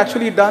here we've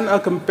actually done a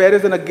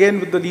comparison again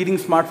with the leading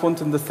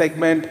smartphones in the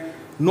segment,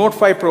 Note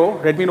 5 Pro,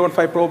 Redmi Note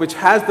 5 Pro, which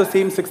has the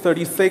same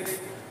 636,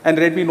 and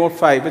Redmi Note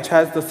 5, which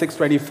has the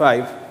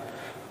 625.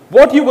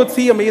 What you would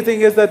see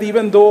amazing is that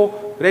even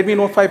though Redmi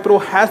Note 5 Pro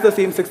has the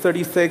same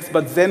 636,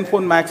 but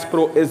Zenfone Max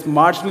Pro is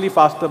marginally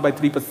faster by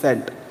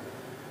 3%.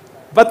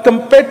 But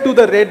compared to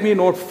the Redmi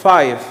Note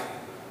 5,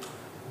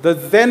 the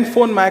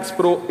Zenfone Max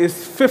Pro is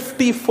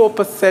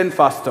 54%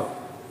 faster.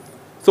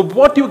 So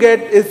what you get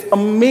is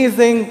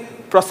amazing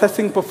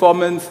processing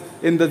performance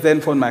in the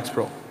Zenfone Max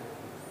Pro.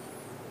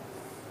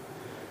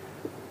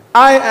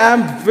 I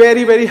am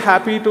very, very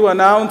happy to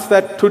announce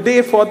that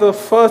today, for the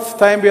first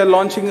time, we are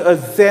launching a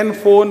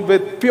Zenfone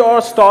with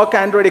pure stock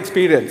Android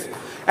experience.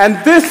 And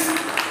this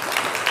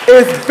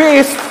is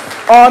based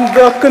on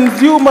the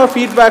consumer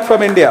feedback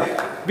from India.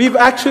 We've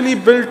actually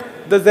built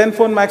the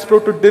Zenfone Max Pro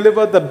to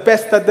deliver the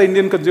best that the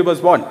Indian consumers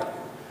want.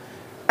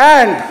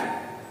 And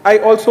I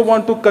also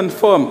want to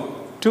confirm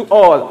to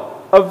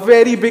all a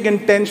very big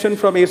intention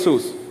from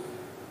Asus.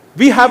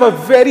 We have a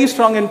very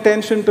strong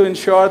intention to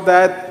ensure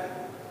that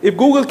if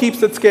Google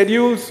keeps its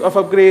schedules of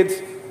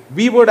upgrades,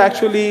 we would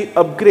actually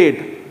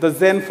upgrade the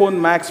Zenfone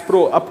Max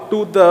Pro up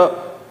to the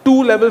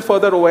 2-level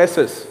further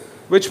OSs,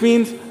 which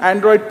means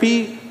Android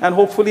P and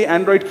hopefully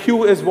Android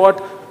Q is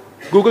what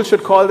Google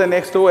should call the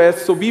next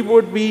OS. So we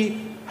would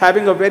be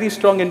having a very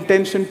strong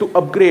intention to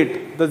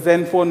upgrade the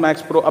Zenfone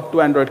Max Pro up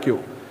to Android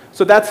Q.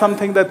 So that's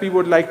something that we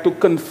would like to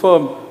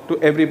confirm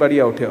to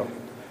everybody out here,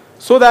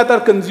 so that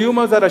our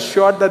consumers are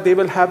assured that they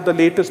will have the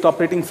latest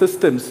operating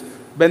systems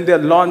when they are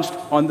launched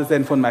on the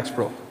Zenfone Max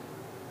Pro.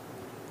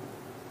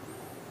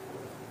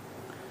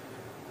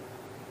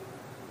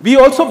 We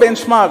also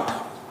benchmarked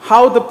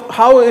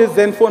how is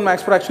Zenfone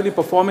Max Pro actually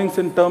performing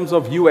in terms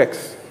of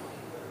UX.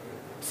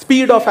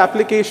 Speed of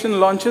application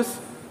launches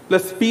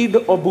plus speed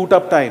of boot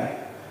up time.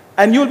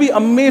 And you'll be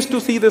amazed to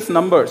see these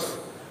numbers,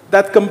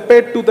 that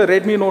compared to the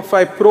Redmi Note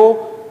 5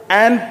 Pro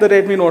and the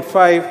Redmi Note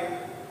 5,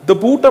 the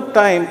boot up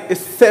time is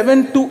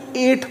 7 to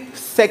 8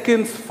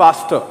 seconds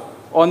faster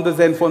on the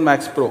Zenfone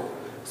Max Pro.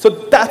 So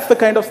that's the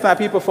kind of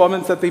snappy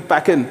performance that we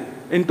pack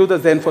into the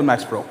Zenfone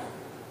Max Pro.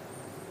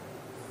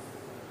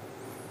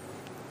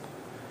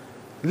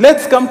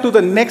 Let's come to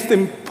the next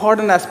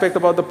important aspect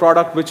about the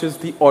product, which is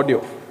the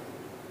audio.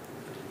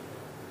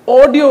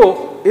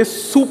 Audio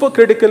is super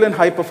critical in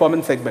high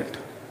performance segment,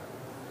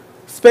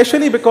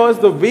 especially because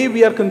the way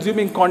we are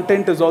consuming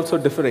content is also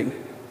differing.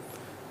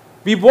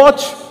 We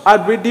watch our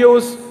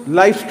videos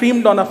live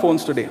streamed on our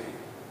phones today.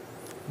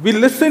 We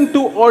listen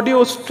to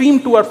audio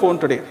streamed to our phone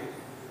today.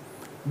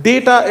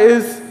 Data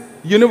is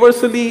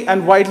universally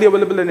and widely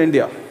available in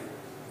India.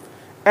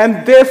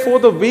 And therefore,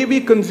 the way we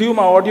consume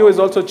our audio is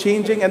also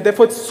changing, and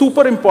therefore, it's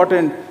super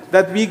important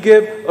that we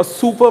give a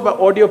superb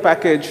audio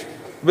package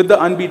with the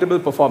unbeatable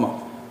performer.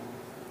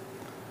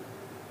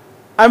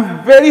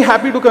 I'm very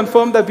happy to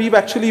confirm that we've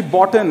actually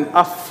bought in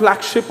our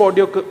flagship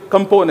audio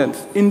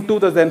components into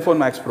the Zenfone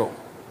Max Pro.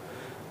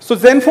 So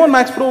Zenfone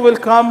Max Pro will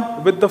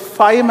come with the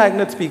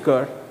 5-magnet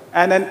speaker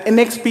and an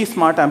NXP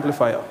smart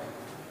amplifier.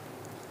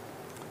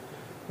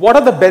 What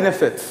are the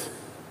benefits?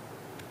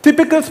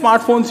 Typical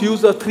smartphones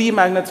use a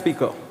 3-magnet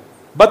speaker,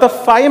 but the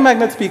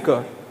 5-magnet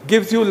speaker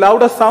gives you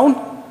louder sound,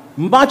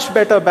 much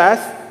better bass,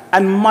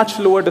 and much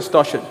lower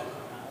distortion.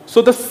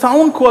 So the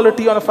sound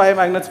quality on a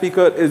 5-magnet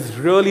speaker is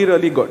really,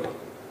 really good.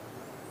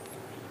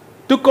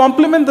 To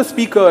complement the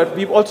speaker,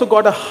 we've also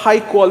got a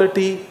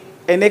high-quality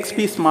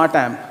NXP smart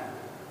amp.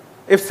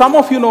 If some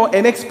of you know,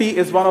 NXP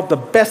is one of the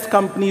best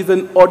companies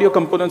in audio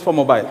components for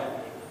mobile.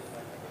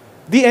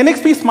 The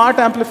NXP smart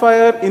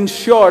amplifier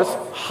ensures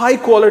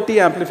high-quality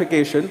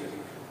amplification,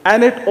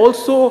 and it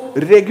also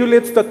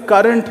regulates the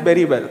current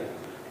very well,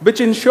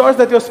 which ensures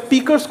that your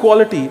speaker's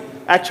quality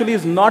actually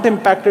is not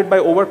impacted by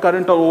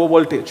overcurrent or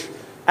overvoltage,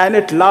 and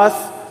it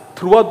lasts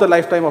throughout the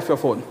lifetime of your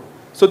phone,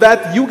 so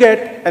that you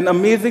get an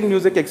amazing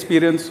music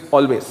experience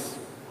always.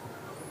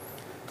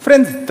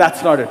 Friends,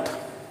 that's not it.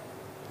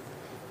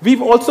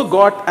 We've also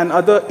got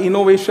another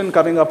innovation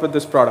coming up with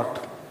this product,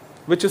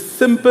 which is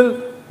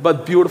simple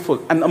but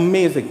beautiful and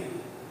amazing.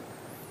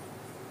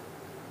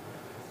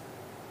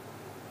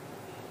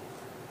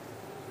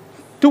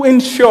 To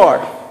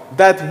ensure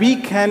that we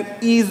can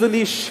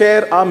easily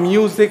share our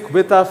music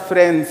with our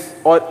friends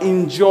or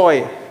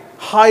enjoy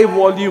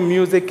high-volume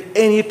music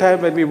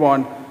anytime when we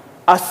want,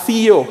 our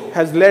CEO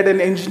has led an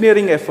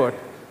engineering effort,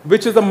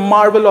 which is a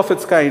marvel of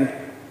its kind,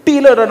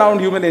 tailored around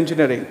human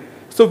engineering.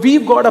 So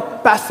we've got a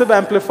passive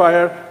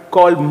amplifier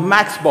called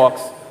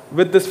Maxbox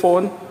with this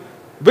phone,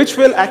 which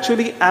will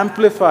actually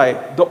amplify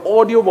the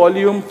audio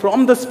volume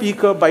from the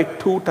speaker by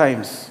 2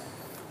 times.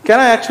 Can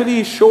I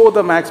actually show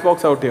the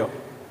Maxbox out here?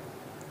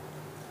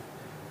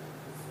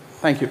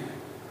 Thank you.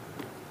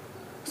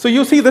 So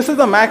you see, this is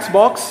the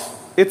Maxbox.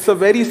 It's a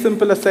very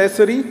simple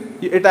accessory.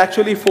 It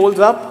actually folds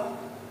up,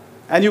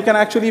 and you can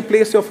actually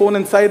place your phone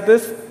inside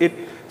this. It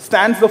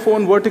stands the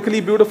phone vertically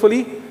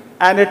beautifully,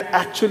 and it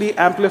actually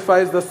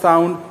amplifies the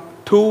sound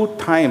 2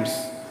 times.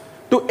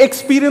 To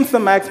experience the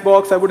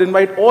Maxbox, I would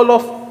invite all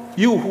of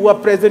you who are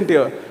present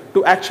here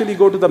to actually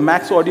go to the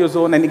Max Audio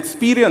Zone and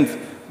experience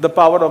the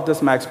power of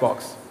this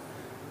Maxbox.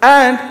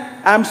 And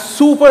I'm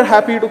super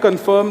happy to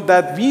confirm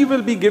that we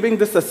will be giving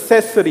this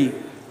accessory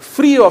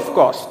free of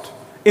cost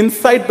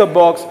inside the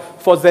box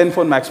for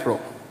Zenfone Max Pro,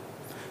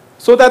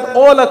 so that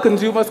all our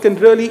consumers can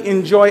really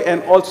enjoy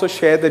and also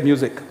share their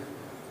music.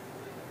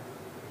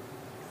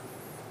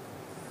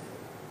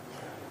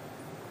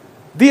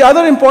 The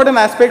other important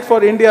aspect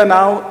for India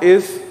now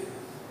is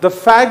the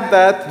fact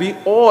that we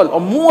all, or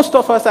most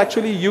of us,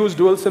 actually use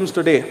dual SIMs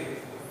today.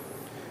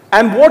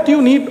 And what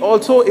you need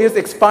also is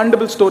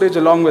expandable storage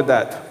along with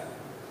that.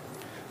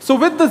 So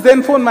with the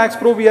Zenfone Max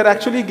Pro, we are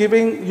actually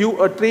giving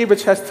you a tray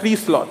which has 3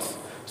 slots,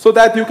 so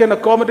that you can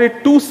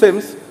accommodate 2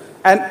 SIMs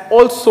and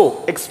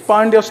also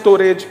expand your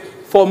storage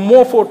for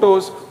more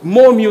photos,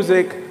 more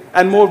music,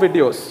 and more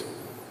videos.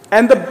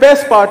 And the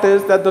best part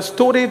is that the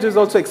storage is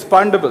also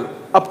expandable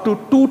up to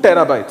 2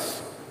 terabytes.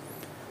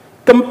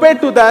 Compared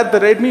to that, the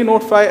Redmi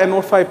Note 5 and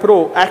Note 5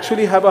 Pro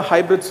actually have a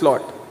hybrid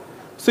slot.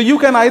 So you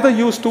can either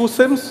use 2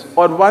 SIMs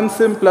or 1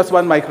 SIM plus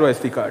 1 micro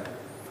SD card.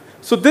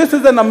 So this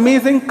is an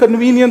amazing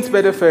convenience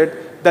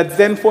benefit that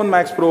Zenfone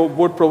Max Pro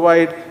would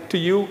provide to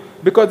you,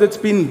 because it's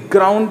been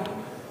ground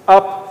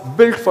up,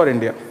 built for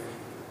India.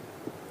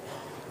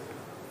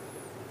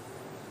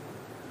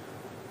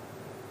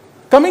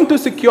 Coming to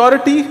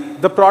security,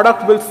 the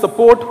product will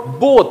support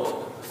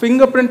both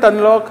fingerprint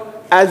unlock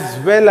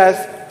as well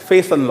as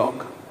face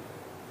unlock.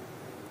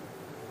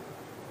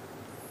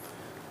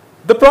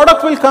 The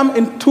product will come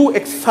in 2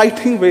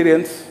 exciting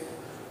variants: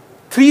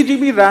 3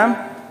 GB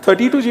RAM,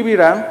 32 GB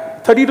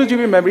RAM, 32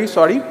 GB memory,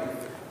 sorry,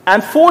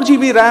 and 4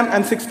 GB RAM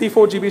and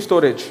 64 GB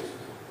storage.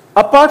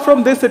 Apart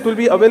from this, it will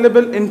be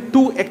available in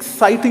 2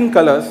 exciting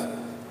colors: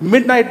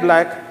 midnight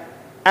black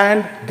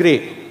and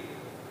gray.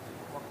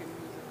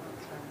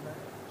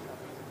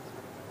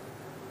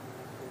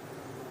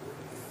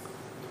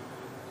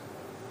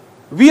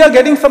 We are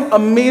getting some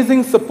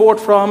amazing support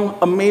from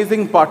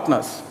amazing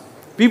partners.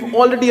 We've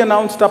already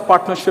announced our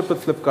partnership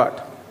with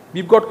Flipkart.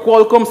 We've got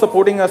Qualcomm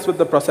supporting us with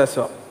the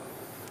processor.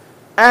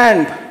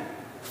 And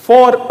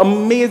for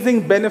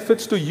amazing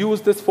benefits to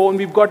use this phone,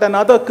 we've got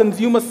another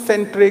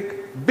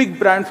consumer-centric big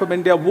brand from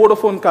India,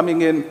 Vodafone,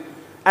 coming in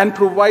and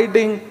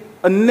providing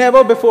a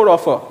never-before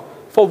offer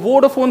for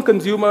Vodafone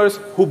consumers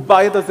who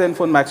buy the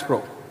Zenfone Max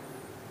Pro.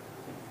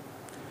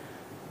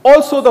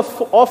 Also, the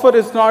offer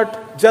is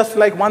not just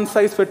like one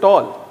size fits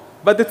all,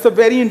 but it's a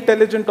very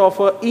intelligent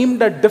offer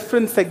aimed at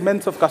different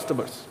segments of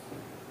customers.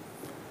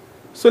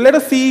 So let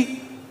us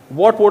see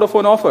what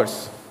Vodafone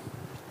offers.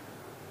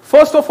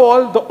 First of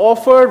all, the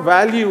offer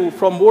value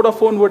from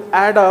Vodafone would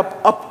add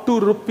up to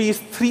rupees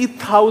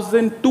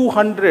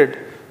 3,200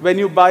 when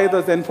you buy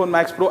the Zenfone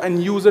Max Pro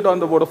and use it on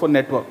the Vodafone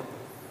network.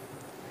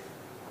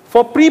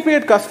 For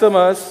prepaid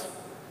customers,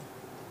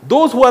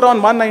 those who are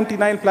on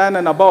 199 plan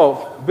and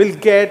above will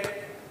get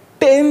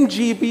 10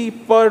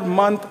 GB per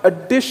month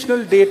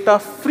additional data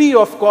free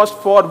of cost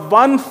for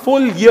 1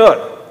 full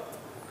year.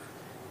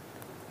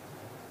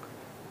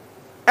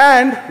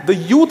 And the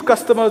youth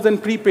customers in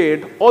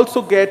prepaid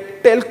also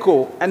get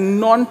telco and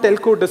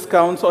non-telco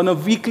discounts on a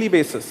weekly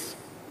basis.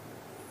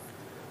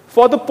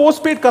 For the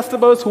postpaid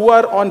customers who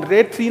are on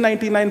Red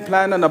 399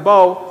 plan and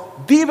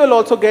above, they will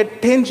also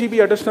get 10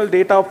 GB additional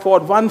data for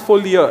 1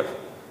 full year.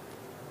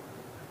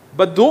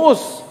 But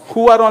those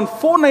who are on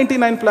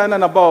 499 plan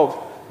and above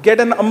get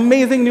an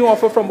amazing new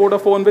offer from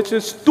Vodafone, which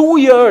is 2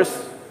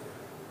 years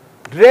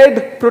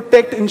Red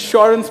Protect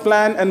insurance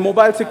plan and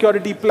mobile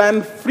security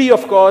plan free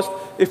of cost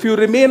if you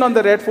remain on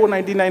the Red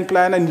 499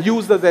 plan and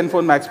use the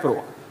Zenfone Max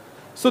Pro.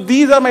 So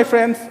these are, my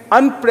friends,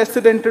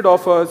 unprecedented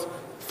offers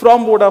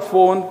from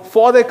Vodafone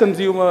for their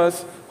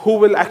consumers who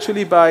will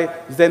actually buy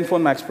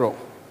Zenfone Max Pro.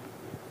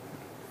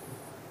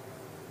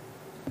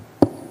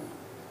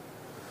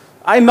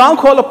 I now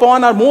call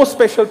upon our most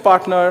special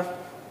partner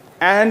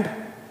and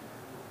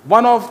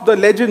one of the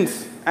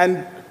legends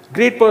and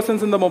great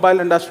persons in the mobile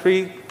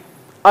industry,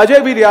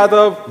 Ajay Veer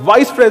Yadav,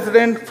 Vice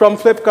President from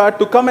Flipkart,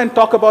 to come and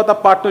talk about the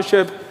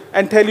partnership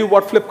and tell you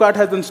what Flipkart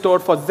has in store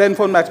for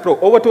Zenfone Max Pro.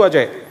 Over to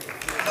Ajay.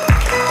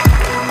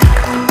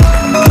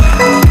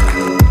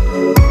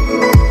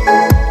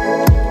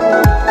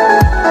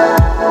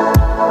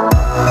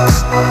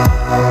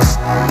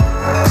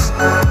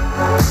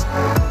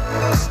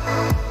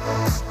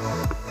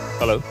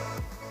 Hello.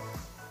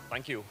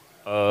 Thank you.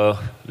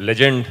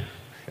 Legend,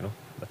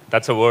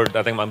 that's a word.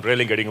 I think I'm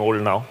really getting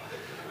old now.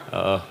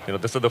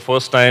 This is the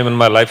first time in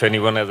my life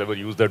anyone has ever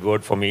used that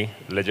word for me.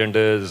 Legend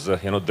is,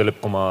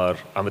 Dilip Kumar,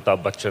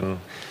 Amitabh Bachchan.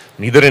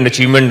 Neither in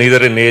achievement,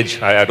 neither in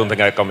age. I don't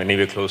think I come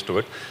anywhere close to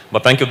it.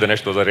 But thank you,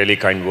 Dinesh. Those are really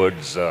kind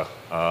words.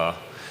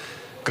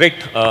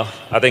 Great.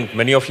 I think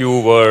many of you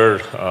were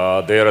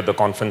there at the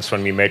conference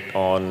when we met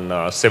on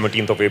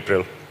 17th of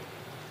April.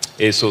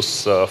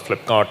 Asus,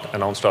 Flipkart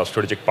announced our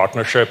strategic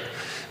partnership.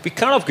 We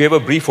kind of gave a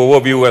brief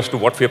overview as to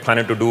what we are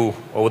planning to do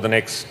over the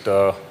next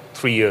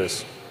 3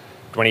 years,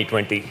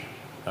 2020.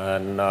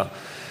 And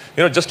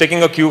just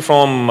taking a cue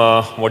from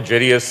what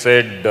Jerry has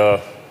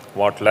said,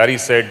 what Larry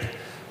said,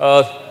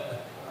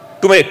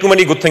 too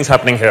many good things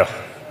happening here.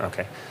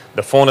 Okay,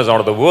 the phone is out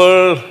of the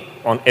world.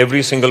 On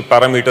every single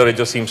parameter, it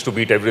just seems to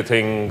beat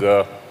everything,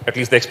 at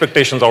least the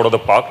expectations out of the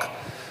park.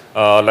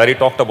 Larry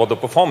talked about the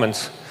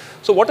performance.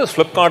 So what is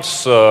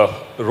Flipkart's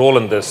role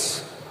in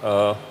this?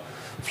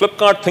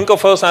 Flipkart, think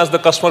of us as the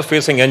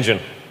customer-facing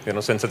engine.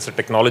 Since it's a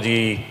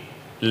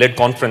technology-led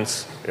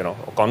conference, a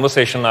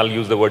conversation, I'll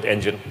use the word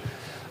engine.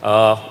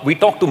 We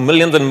talk to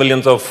millions and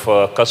millions of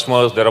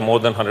customers. There are more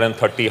than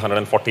 130,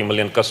 140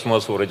 million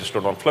customers who are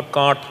registered on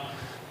Flipkart.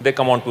 They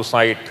come onto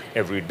site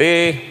every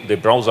day. They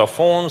browse our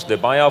phones. They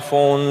buy our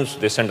phones.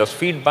 They send us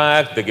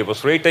feedback. They give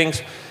us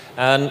ratings.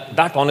 And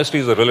that, honestly,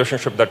 is a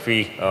relationship that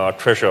we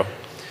treasure.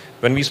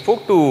 When we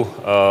spoke to,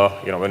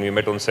 when we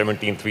met on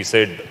 17th, we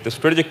said the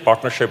strategic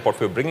partnership, what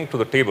we're bringing to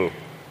the table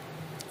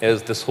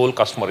is this whole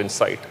customer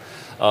insight.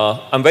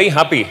 I'm very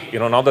happy,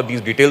 now that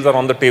these details are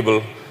on the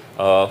table.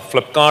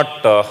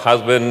 Flipkart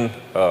has been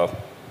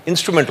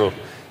instrumental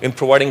in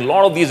providing a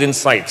lot of these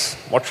insights.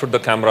 What should the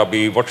camera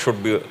be? What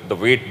should be the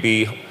weight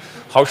be?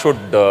 How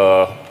should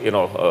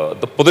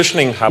the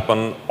positioning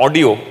happen?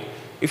 Audio.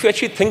 If you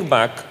actually think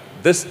back,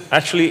 this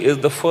actually is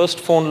the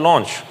first phone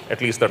launch, at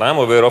least that I'm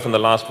aware of in the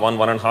last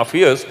 1.5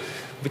 years,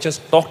 which has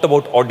talked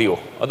about audio.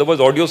 Otherwise,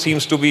 audio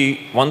seems to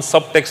be one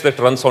subtext that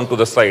runs onto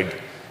the side.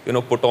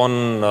 Put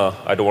on,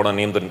 I don't want to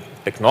name the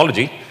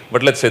technology,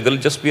 but let's say there'll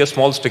just be a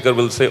small sticker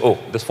will say, oh,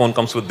 this phone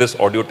comes with this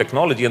audio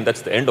technology, and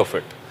that's the end of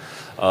it.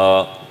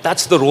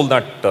 That's the role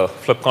that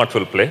Flipkart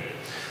will play.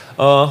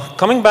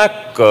 Coming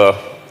back to,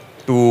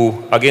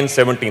 again,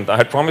 17th, I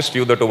had promised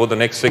you that over the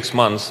next 6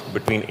 months,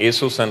 between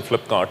Asus and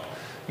Flipkart,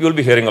 you'll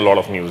be hearing a lot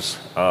of news.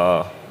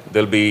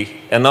 There'll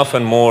be enough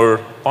and more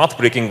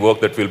path-breaking work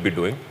that we'll be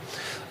doing.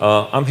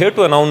 I'm here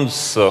to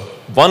announce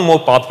one more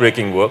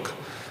path-breaking work.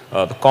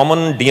 The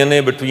common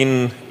DNA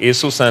between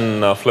Asus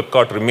and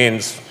Flipkart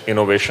remains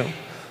innovation.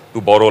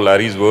 To borrow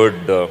Larry's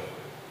word,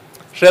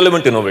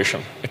 relevant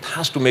innovation. It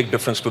has to make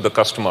difference to the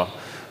customer.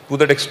 To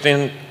that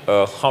extent,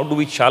 how do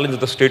we challenge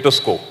the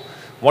status quo?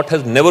 What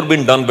has never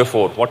been done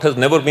before? What has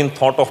never been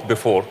thought of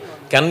before?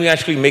 Can we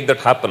actually make that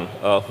happen?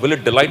 Will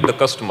it delight the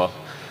customer?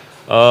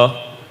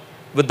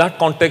 With that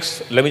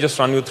context, let me just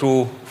run you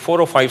through 4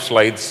 or 5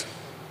 slides.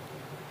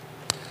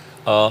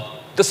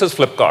 This is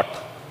Flipkart.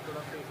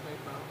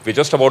 We're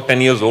just about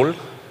 10 years old.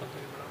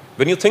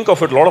 When you think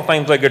of it, a lot of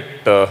times I get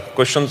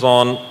questions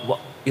on,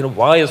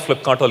 why is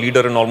Flipkart a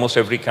leader in almost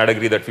every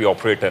category that we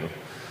operate in?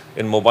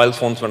 In mobile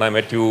phones, when I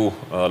met you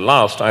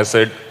last, I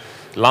said,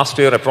 last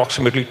year,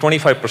 approximately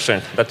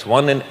 25%, that's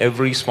 1 in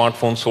every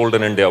smartphone sold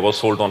in India was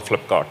sold on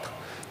Flipkart.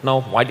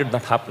 Now, why did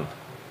that happen?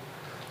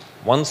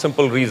 One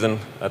simple reason,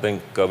 I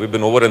think we've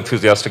been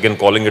over-enthusiastic in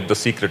calling it the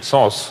secret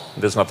sauce.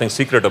 There's nothing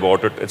secret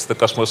about it. It's the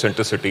customer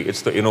centricity.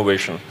 It's the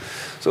innovation.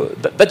 So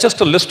that's just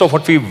a list of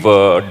what we've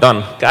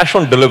done. Cash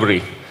on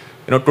delivery.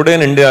 Today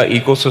in India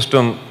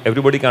ecosystem,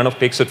 everybody kind of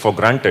takes it for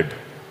granted.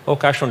 Oh,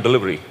 cash on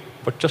delivery.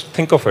 But just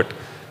think of it.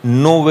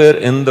 Nowhere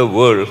in the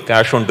world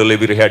cash on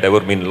delivery had ever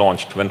been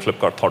launched when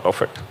Flipkart thought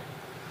of it.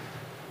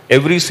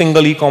 Every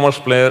single e-commerce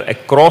player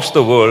across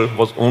the world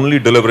was only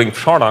delivering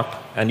product,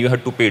 and you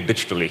had to pay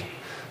digitally.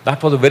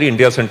 That was a very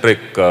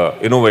India-centric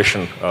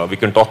innovation. We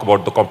can talk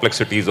about the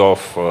complexities of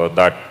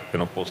that,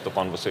 post the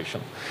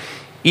conversation.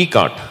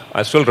 E-cart.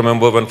 I still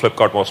remember when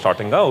Flipkart was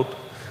starting out,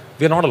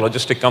 we're not a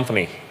logistic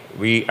company.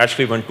 We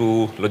actually went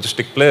to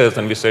logistic players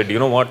and we said, you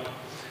know what,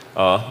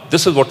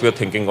 this is what we're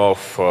thinking of,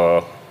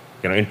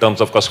 in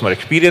terms of customer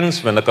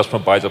experience. When the customer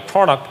buys a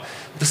product,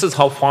 this is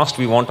how fast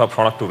we want our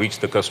product to reach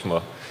the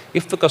customer.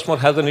 If the customer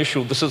has an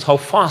issue, this is how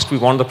fast we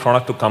want the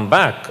product to come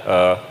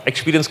back.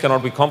 Experience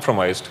cannot be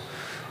compromised.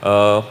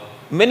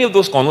 Many of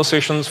those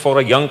conversations for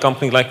a young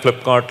company like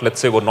Flipkart, let's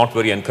say, were not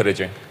very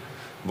encouraging.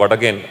 But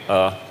again,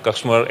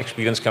 customer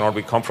experience cannot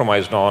be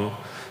compromised on.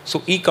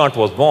 So e-cart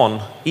was born.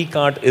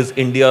 E-cart is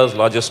India's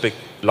largest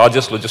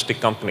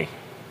logistic company.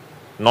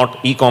 Not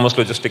e-commerce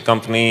logistic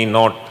company,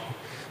 not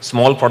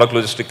small product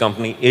logistic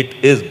company. It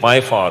is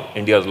by far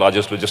India's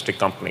largest logistic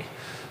company.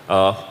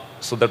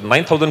 So that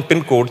 9,000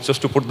 pin codes,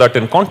 just to put that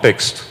in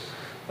context,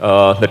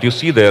 that you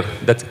see there,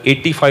 that's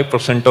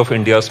 85% of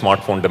India's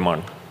smartphone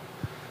demand.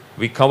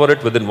 We cover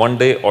it within 1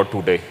 day or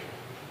 2 days.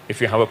 If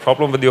you have a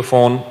problem with your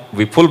phone,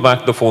 we pull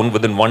back the phone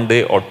within 1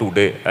 day or 2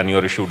 days, and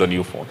you're issued a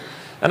new phone.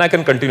 And I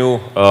can continue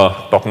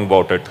talking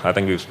about it. I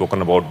think we've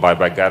spoken about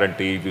buyback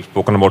guarantee. We've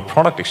spoken about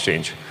product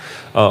exchange.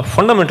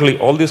 Fundamentally,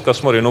 all these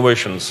customer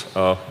innovations,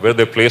 where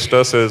they placed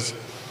us is,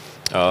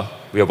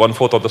 we are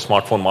 1/4 of the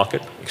smartphone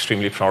market.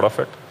 Extremely proud of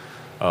it.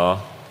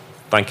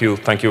 Thank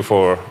you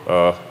for,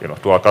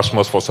 to our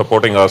customers for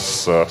supporting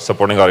us,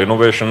 supporting our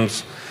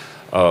innovations.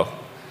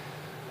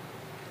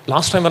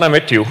 Last time when I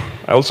met you,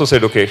 I also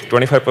said, okay,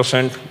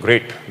 25%,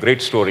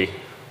 great story.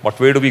 But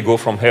where do we go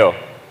from here?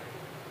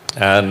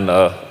 And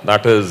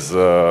that is,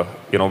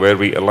 where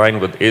we align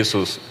with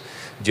Asus,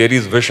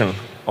 Jerry's vision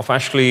of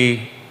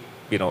actually,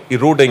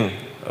 eroding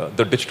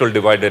the digital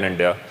divide in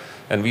India.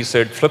 And we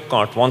said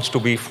Flipkart wants to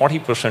be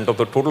 40% of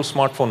the total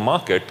smartphone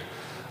market,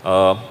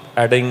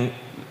 adding,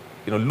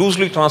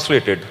 loosely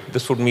translated,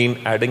 this would mean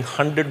adding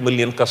 100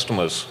 million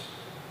customers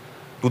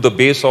to the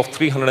base of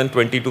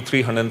 320 to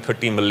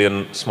 330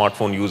 million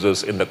smartphone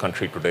users in the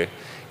country today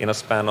in a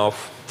span of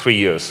 3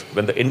 years,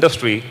 when the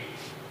industry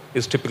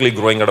is typically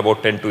growing at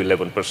about 10 to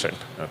 11%.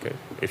 Okay?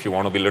 If you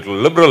want to be a little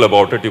liberal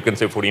about it, you can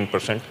say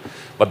 14%.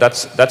 But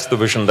that's the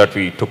vision that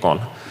we took on.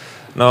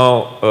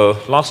 Now,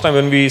 last time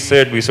when we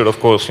said, of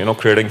course,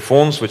 creating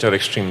phones which are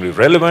extremely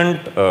relevant,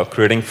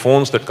 creating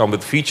phones that come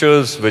with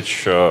features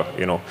which,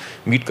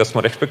 meet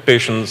customer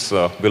expectations.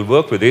 We'll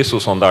work with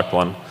Asus on that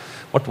one.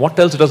 But what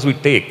else does we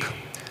take?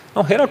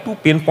 Now, here are 2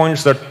 pain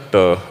points that,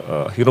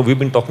 we've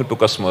been talking to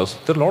customers.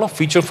 There are a lot of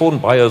feature phone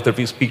buyers that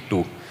we speak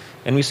to.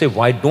 And we say,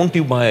 why don't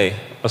you buy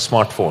a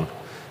smartphone?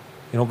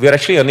 We're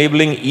actually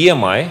enabling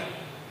EMI,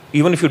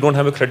 even if you don't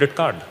have a credit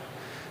card.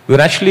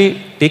 We're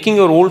actually taking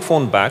your old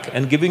phone back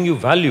and giving you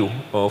value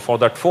for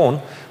that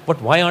phone.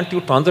 But why aren't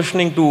you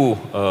transitioning to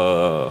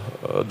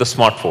the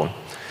smartphone?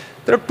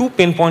 There are 2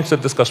 pain points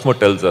that this customer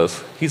tells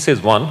us. He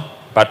says, 1,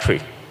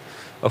 battery.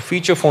 A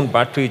feature phone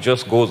battery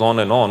just goes on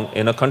and on.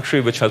 In a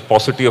country which has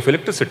paucity of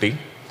electricity,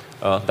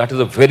 that is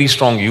a very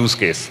strong use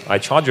case. I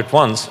charge it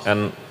once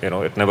and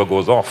it never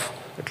goes off,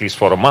 at least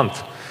for a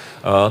month.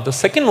 The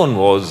second one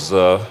was,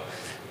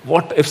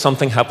 what if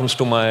something happens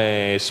to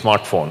my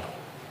smartphone?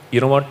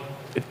 You know what?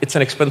 It's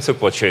an expensive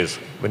purchase.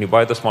 When you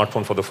buy the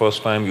smartphone for the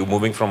first time, you're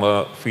moving from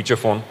a feature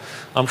phone.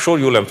 I'm sure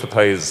you'll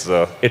empathize,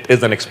 it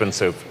is an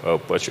expensive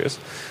purchase.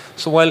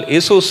 So while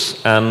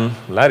Asus and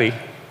Larry,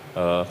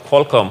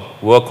 Qualcomm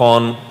work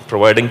on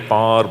providing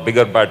power,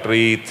 bigger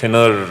battery,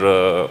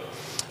 thinner,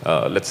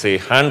 let's say,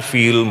 hand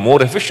feel,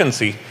 more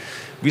efficiency,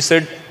 we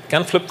said,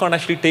 can Flipkart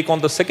actually take on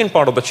the second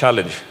part of the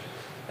challenge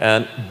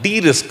and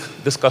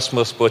de-risk this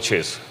customer's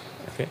purchase?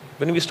 Okay?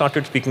 When we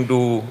started speaking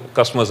to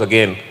customers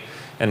again,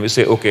 and we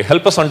say, okay,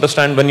 help us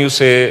understand when you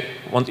say,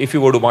 if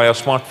you were to buy a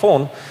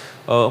smartphone,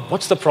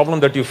 what's the problem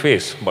that you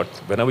face? But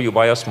whenever you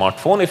buy a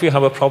smartphone, if you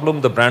have a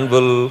problem, the brand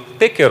will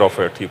take care of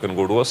it. You can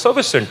go to a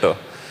service center.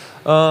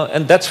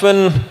 And that's when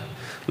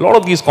a lot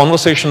of these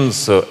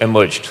conversations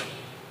emerged.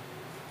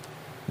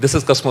 This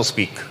is customer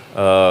speak.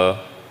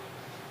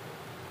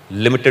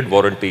 Limited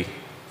warranty.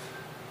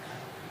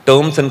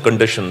 Terms and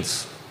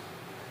conditions.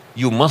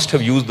 You must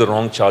have used the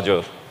wrong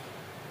charger.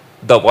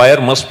 The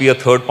wire must be a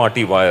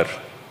third-party wire.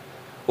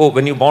 Oh,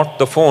 when you bought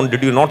the phone,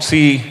 did you not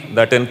see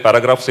that in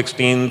paragraph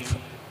 16th,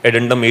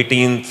 addendum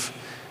 18th,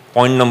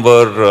 point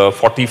number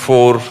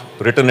 44,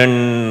 written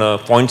in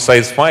point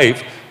size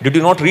 5, did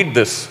you not read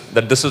this,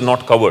 that this is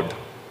not covered?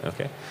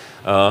 Okay.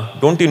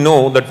 Don't you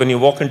know that when you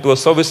walk into a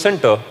service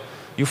center,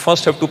 you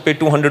first have to pay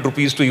 200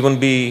 rupees to even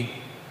be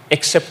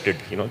accepted,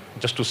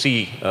 just to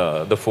see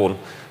the phone?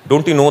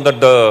 Don't you know that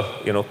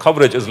the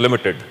coverage is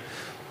limited?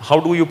 How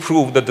do you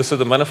prove that this is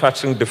a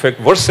manufacturing defect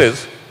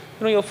versus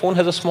your phone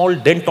has a small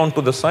dent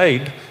onto the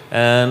side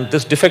and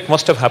this defect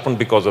must have happened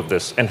because of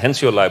this and hence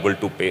you're liable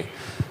to pay?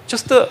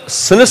 Just the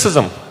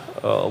cynicism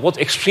was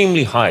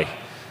extremely high.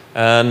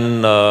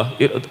 And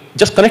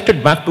just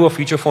connected back to a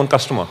feature phone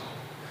customer.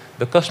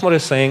 The customer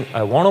is saying,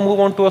 I want to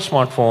move on to a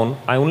smartphone.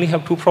 I only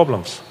have 2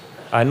 problems.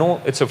 I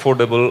know it's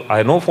affordable.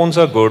 I know phones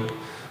are good.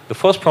 The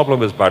first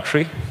problem is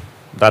battery.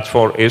 That's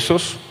for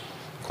Asus,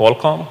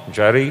 Qualcomm,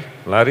 Jerry,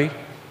 Larry.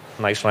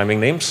 Nice rhyming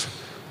names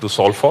to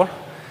solve for.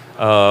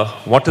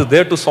 What is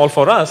there to solve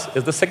for us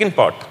is the second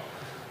part,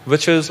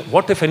 which is,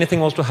 what if anything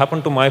was to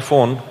happen to my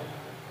phone?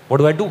 What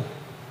do I do?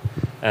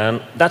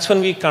 And that's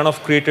when we kind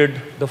of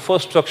created the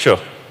first structure.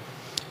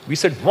 We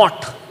said,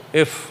 what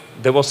if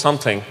there was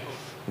something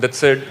that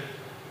said,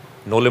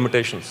 no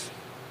limitations,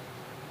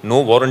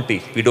 no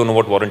warranty. We don't know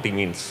what warranty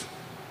means.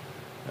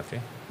 Okay?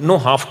 No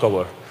half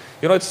cover.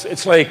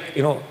 It's like,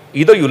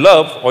 either you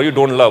love or you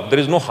don't love. There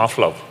is no half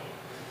love.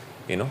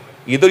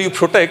 Either you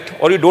protect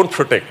or you don't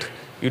protect.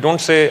 You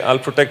don't say, I'll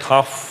protect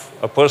half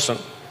a person,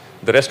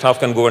 the rest half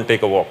can go and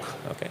take a walk.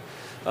 Okay?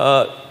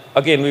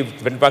 Again, we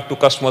went back to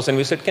customers and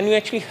we said, can you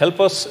actually help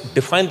us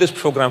define this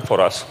program for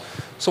us?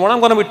 So what I'm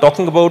going to be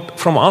talking about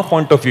from our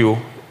point of view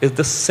is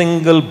the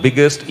single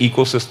biggest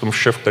ecosystem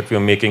shift that we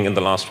are making in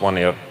the last 1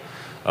 year.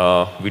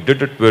 We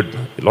did it with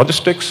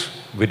logistics.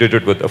 We did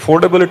it with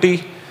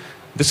affordability.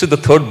 This is the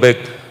third big,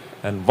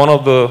 and one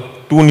of the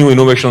 2 new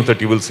innovations that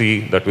you will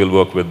see that we'll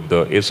work with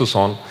Asus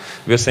on.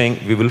 We are saying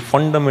we will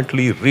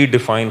fundamentally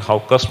redefine how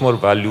customer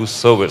values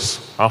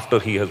service after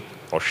he has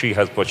or she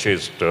has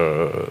purchased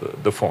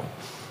the phone.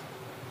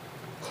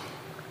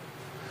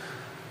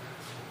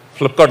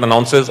 Flipkart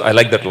announces, I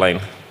like that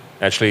line.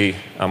 Actually,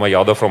 I'm a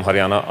Yadav from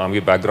Haryana, army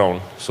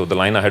background. So the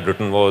line I had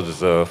written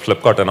was,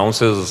 Flipkart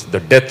announces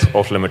the death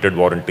of limited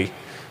warranty.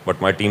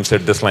 But my team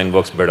said this line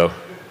works better.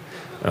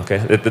 Okay,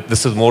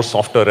 this is more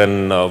softer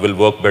and will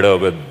work better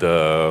with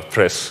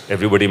press.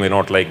 Everybody may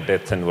not like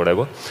death and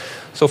whatever.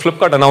 So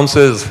Flipkart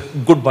announces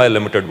goodbye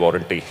limited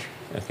warranty.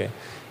 Okay,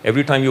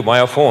 every time you buy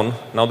a phone,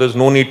 now there's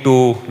no need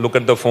to look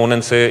at the phone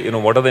and say,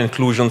 what are the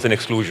inclusions and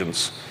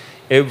exclusions?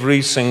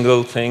 Every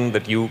single thing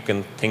that you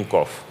can think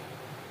of.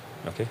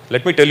 Okay,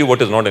 let me tell you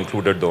what is not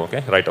included though.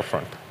 Okay, right up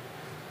front.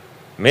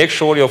 Make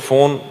sure your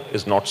phone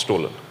is not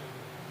stolen.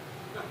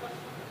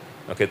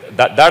 Okay,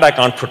 that I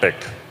can't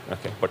protect.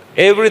 Okay, but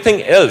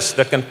everything else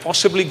that can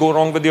possibly go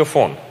wrong with your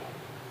phone,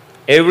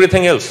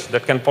 everything else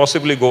that can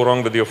possibly go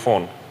wrong with your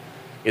phone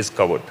is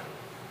covered.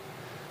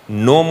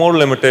 No more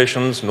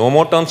limitations, no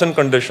more terms and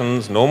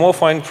conditions, no more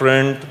fine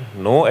print,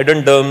 no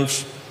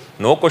addendums,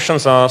 no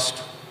questions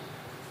asked.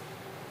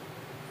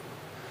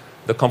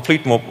 The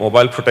complete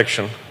mobile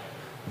protection.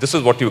 This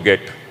is what you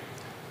get.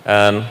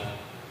 And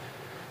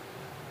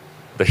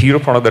the hero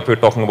product that we're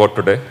talking about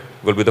today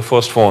will be the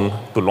first phone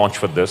to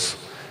launch with this.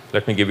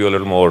 Let me give you a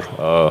little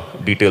more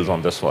details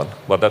on this one.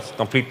 But that's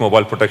complete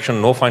mobile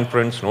protection, no fine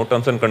prints, no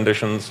terms and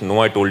conditions, no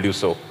I told you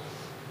so.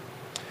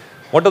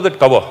 What does it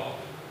cover?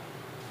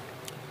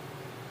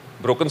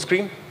 Broken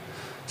screen?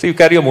 So you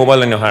carry a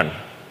mobile in your hand.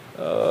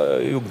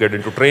 You get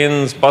into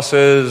trains,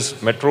 buses,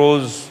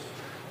 metros,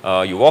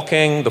 you're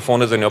walking, the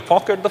phone is in your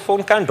pocket, the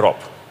phone can drop.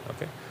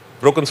 Okay.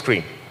 Broken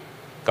screen,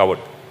 covered.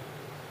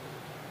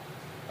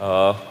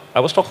 I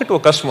was talking to a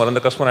customer, and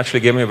the customer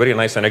actually gave me a very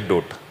nice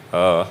anecdote.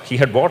 He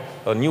had bought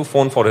a new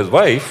phone for his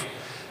wife,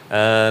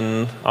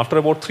 and after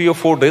about 3 or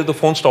 4 days, the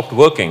phone stopped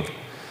working.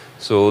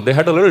 So they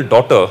had a little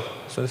daughter.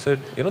 So they said,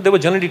 they were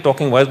generally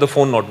talking, why is the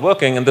phone not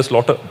working? And this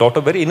daughter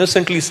very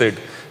innocently said,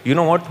 you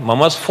know what,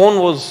 Mama's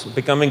phone was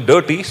becoming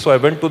dirty, so I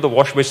went to the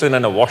wash basin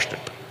and I washed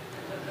it.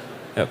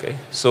 Okay,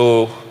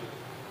 so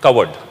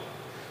covered.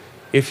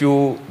 If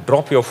you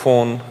drop your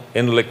phone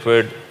in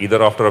liquid,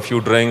 either after a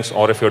few drinks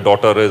or if your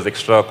daughter is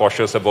extra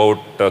cautious about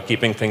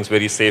keeping things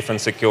very safe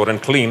and secure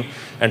and clean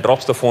and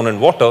drops the phone in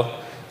water,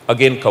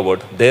 again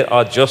covered. There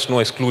are just no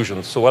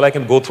exclusions. So while I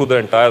can go through the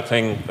entire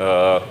thing,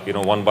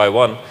 one by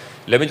one,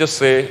 let me just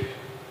say,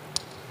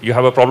 you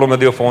have a problem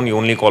with your phone, you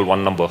only call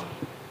one number.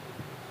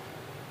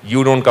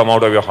 You don't come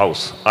out of your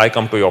house. I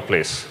come to your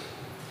place.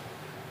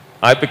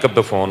 I pick up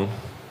the phone.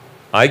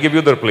 I give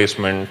you the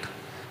replacement.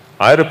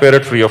 I repair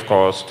it free of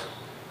cost.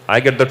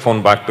 I get that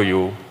phone back to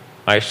you.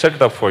 I set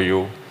it up for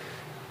you.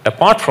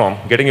 Apart from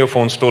getting your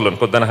phone stolen,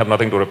 but then I have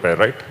nothing to repair,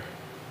 right?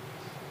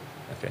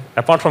 Okay.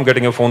 Apart from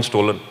getting your phone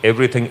stolen,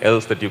 everything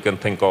else that you can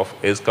think of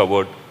is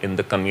covered in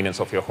the convenience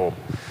of your home.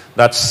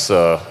 That's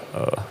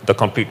the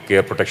complete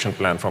care protection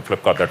plan from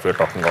Flipkart that we're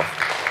talking of.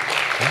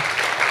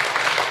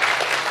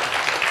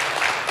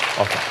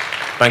 Okay.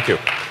 Thank you.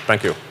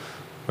 Thank you.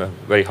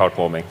 Very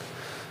heartwarming.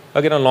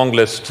 Again, a long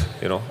list.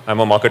 I'm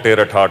a marketer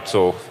at heart,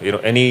 so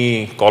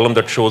any column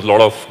that shows a lot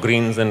of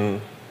greens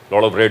and a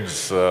lot of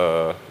reds,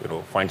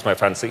 finds my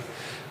fancy.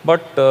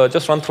 But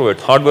just run through it.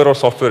 Hardware or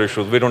software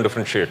issues, we don't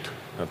differentiate.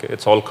 Okay,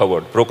 it's all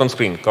covered. Broken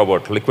screen,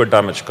 covered. Liquid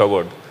damage,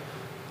 covered.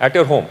 At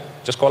your home,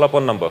 just call up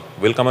one number.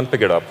 We'll come and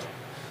pick it up.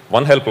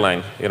 one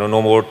helpline,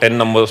 no more 10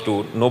 numbers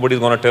to, nobody's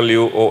going to tell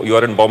you, oh, you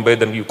are in Bombay,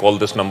 then you call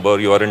this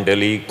number, you are in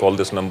Delhi, call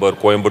this number,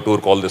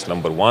 Coimbatore, call this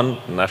number. One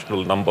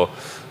national number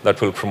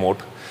that will promote.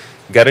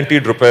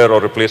 Guaranteed repair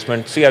or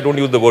replacement. See, I don't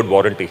use the word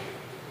warranty.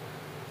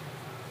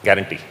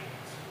 Guarantee.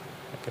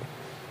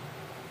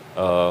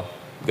 Okay.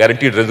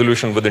 Guaranteed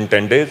resolution within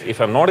 10 days. If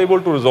I'm not able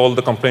to resolve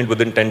the complaint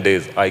within 10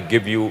 days, I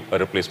give you a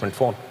replacement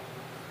phone.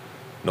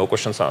 No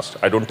questions asked.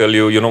 I don't tell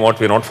you, you know what,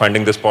 we're not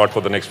finding this part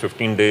for the next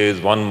 15 days,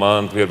 1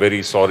 month, we're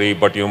very sorry,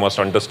 but you must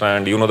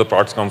understand, the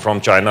parts come from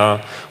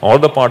China, all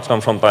the parts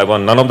come from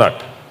Taiwan, none of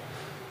that.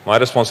 My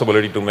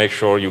responsibility to make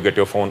sure you get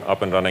your phone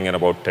up and running in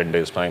about 10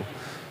 days' time.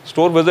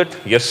 Store visit,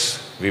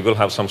 yes, we will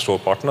have some store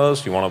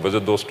partners. You want to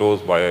visit those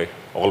stores, by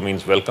all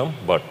means, welcome,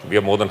 but we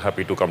are more than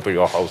happy to come to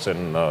your house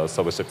and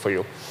service it for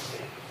you.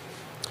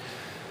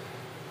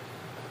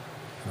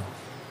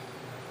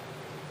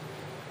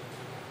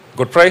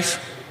 Good price?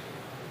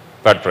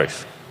 Bad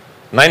price.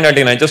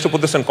 $999, just to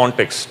put this in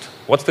context,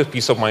 what's the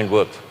peace of mind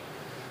worth?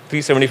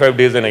 375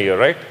 days in a year,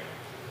 right?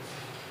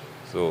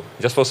 So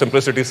just for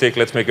simplicity's sake,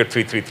 let's make it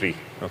 333.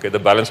 Okay, the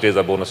balance days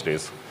are bonus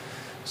days.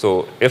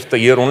 So if the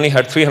year only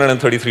had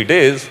 333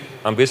 days,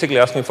 I'm basically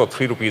asking for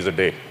 3 rupees a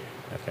day.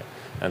 Okay,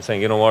 and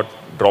saying, you know what,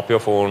 drop your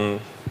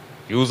phone,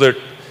 use it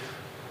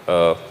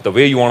the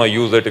way you want to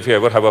use it. If you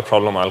ever have a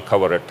problem, I'll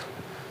cover it.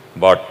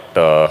 But,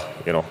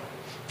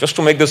 just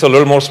to make this a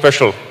little more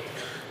special,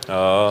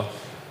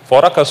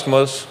 for our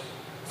customers,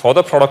 for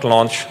the product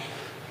launch,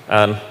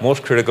 and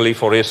most critically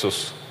for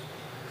Asus.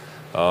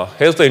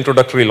 Here's the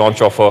introductory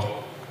launch offer.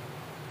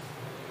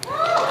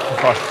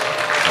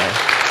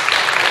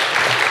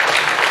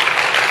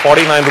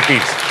 49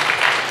 rupees.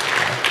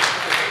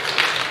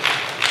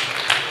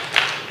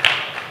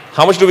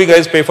 How much do we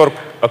guys pay for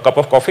a cup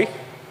of coffee?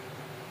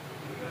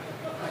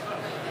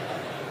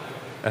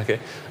 Okay.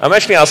 I'm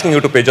actually asking you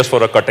to pay just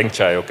for a cutting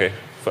chai, okay?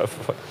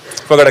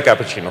 Forget a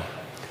cappuccino.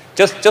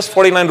 Just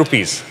 49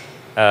 rupees.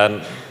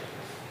 And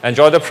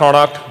enjoy the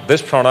product.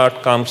 This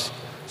product comes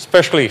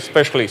specially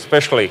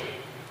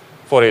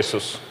for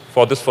Asus,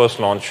 for this first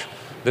launch.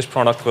 This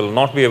product will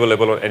not be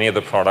available on any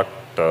other product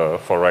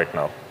for right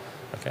now.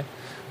 Okay.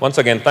 Once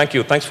again, thank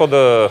you. Thanks for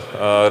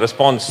the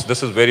response.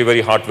 This is very,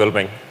 very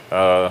heartwarming.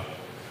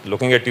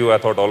 Looking at you, I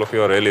thought all of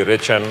you are really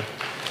rich and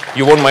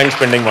you won't mind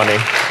spending money.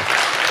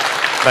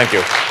 Thank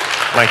you.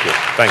 Thank you.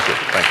 Thank you.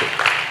 Thank you.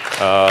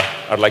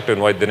 I'd like to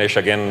invite Dinesh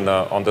again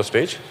on the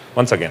stage.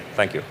 Once again,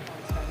 thank you.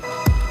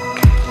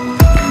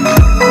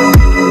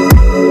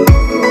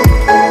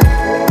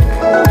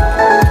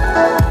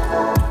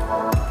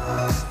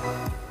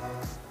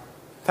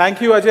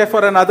 Thank you, Ajay,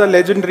 for another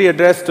legendary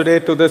address today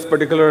to this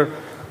particular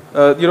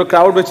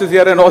crowd which is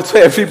here, and also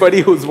everybody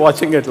who's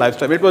watching it live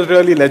stream. It was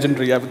really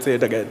legendary, I would say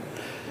it again.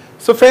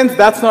 So friends,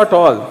 that's not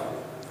all.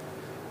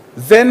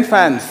 Zen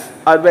fans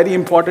are very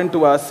important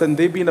to us, and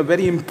they've been a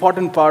very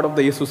important part of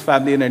the Asus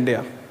family in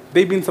India.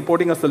 They've been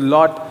supporting us a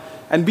lot,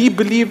 and we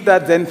believe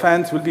that Zen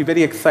fans will be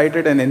very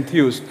excited and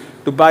enthused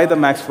to buy the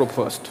Max Pro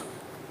first.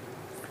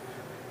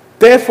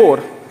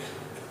 Therefore,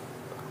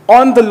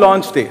 on the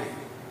launch day,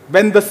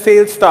 when the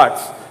sale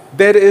starts,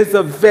 there is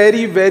a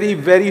very, very,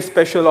 very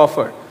special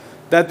offer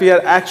that we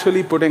are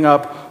actually putting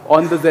up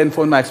on the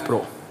Zenfone Max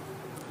Pro.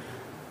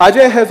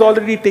 Ajay has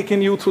already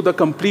taken you through the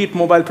complete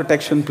mobile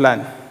protection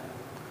plan.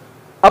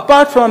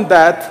 Apart from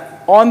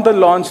that, on the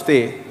launch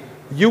day,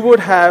 you would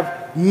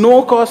have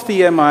no-cost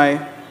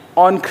EMI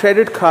on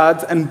credit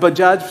cards and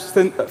Bajaj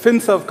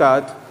FinServ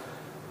cards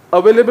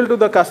available to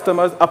the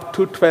customers up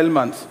to 12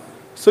 months.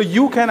 So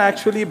you can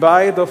actually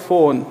buy the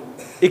phone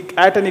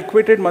at an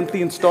equated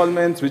monthly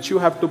installments, which you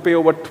have to pay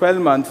over 12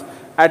 months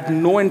at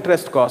no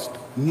interest cost,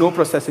 no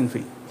processing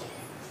fee.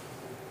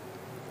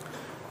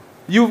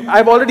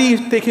 I've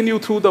already taken you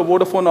through the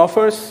Vodafone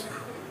offers.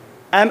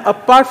 And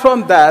apart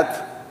from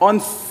that, on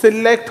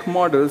select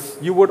models,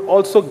 you would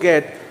also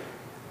get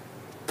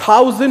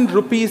 1,000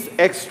 rupees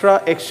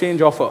extra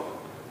exchange offer.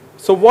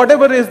 So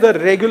whatever is the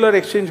regular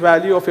exchange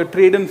value of your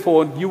trade-in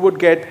phone, you would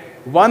get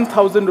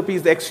 1,000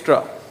 rupees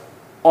extra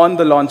on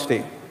the launch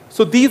day.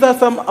 So these are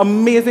some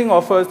amazing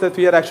offers that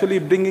we are actually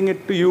bringing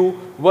it to you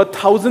worth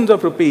thousands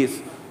of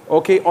rupees,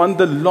 okay, on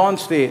the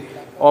launch day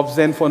of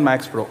Zenfone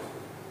Max Pro.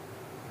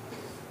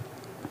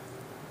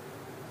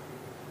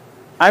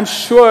 I'm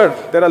sure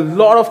there are a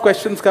lot of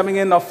questions coming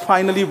in of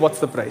finally what's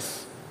the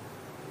price.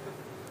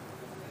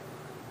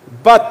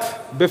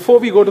 But before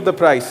we go to the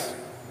price,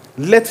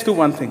 let's do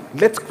one thing.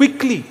 Let's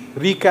quickly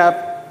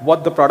recap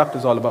what the product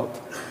is all about.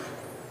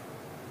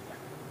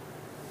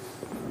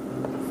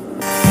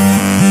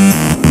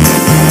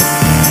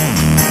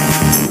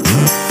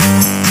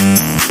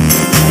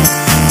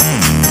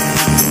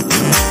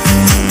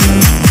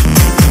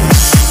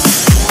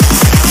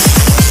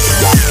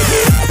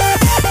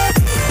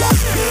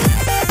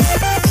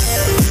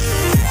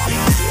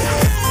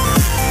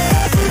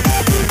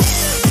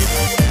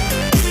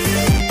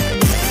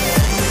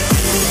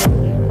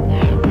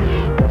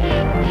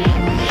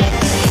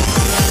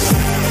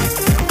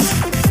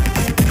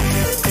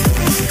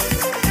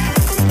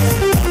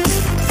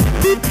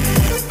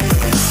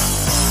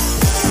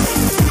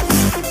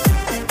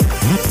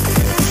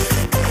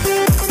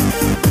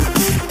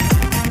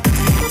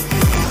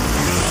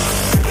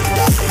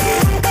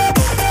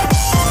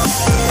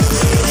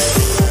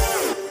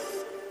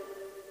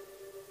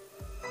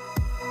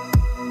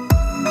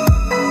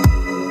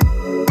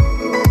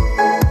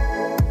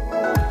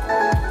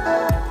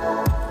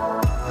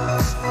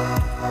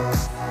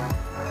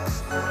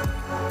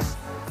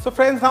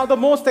 friends, now the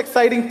most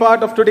exciting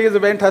part of today's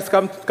event has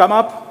come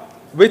up,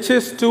 which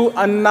is to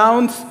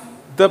announce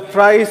the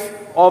price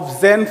of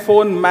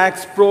Zenfone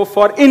Max Pro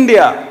for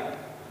India.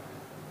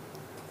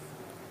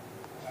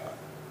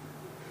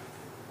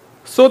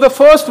 So the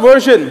first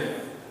version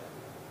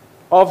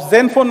of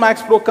Zenfone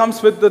Max Pro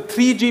comes with the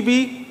 3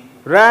 GB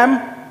RAM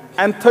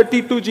and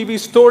 32 GB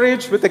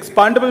storage with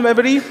expandable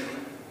memory.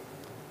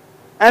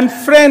 And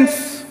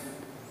friends,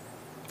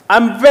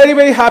 I'm very,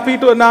 very happy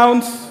to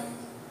announce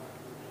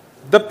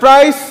the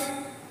price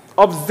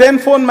of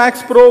Zenfone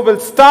Max Pro will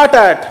start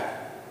at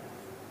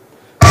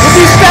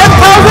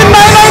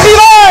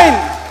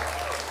 ₹10,999.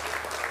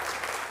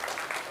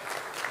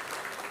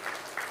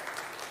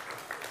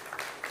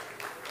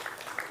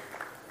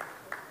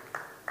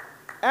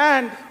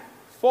 And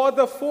for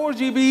the 4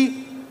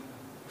 GB,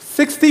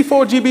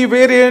 64 GB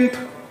variant,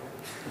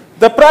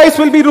 the price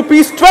will be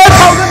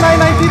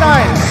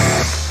 ₹12,999.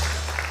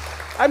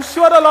 I'm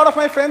sure a lot of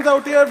my friends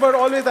out here were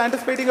always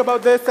anticipating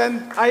about this,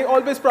 and I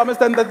always promise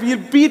them that we'll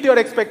beat your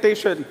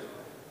expectation.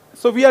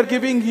 So we are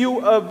giving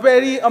you a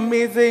very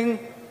amazing,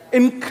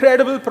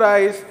 incredible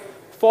price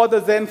for the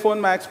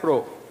Zenfone Max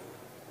Pro.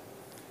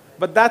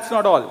 But that's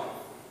not all.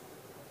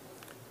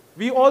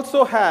 We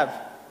also have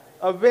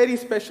a very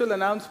special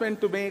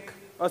announcement to make,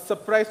 a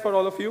surprise for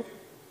all of you.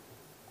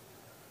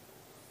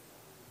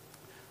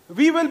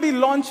 We will be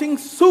launching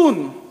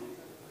soon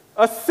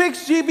a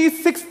 6 GB,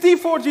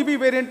 64 GB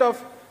variant of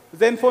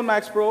Zenfone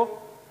Max Pro.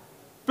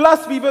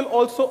 Plus, we will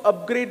also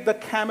upgrade the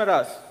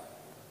cameras.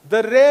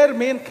 The rear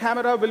main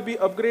camera will be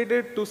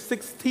upgraded to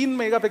 16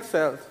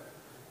 megapixels,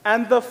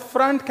 and the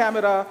front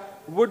camera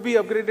would be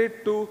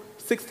upgraded to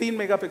 16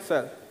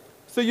 megapixels.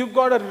 So you've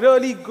got a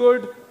really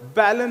good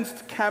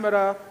balanced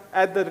camera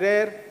at the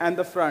rear and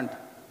the front.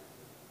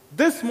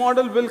 This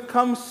model will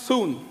come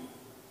soon.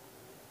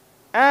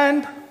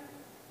 And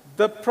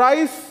the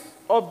price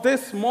of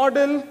this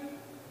model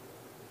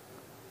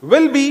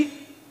will be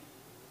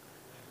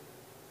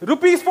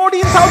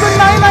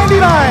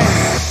 ₹14,999.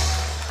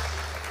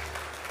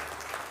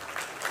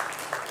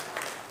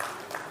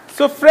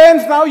 So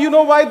friends, now you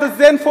know why the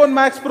Zenfone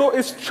Max Pro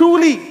is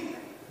truly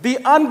the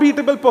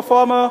unbeatable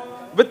performer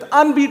with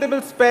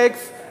unbeatable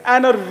specs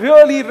and a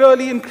really,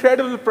 really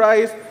incredible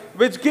price,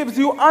 which gives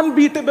you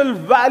unbeatable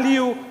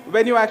value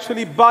when you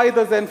actually buy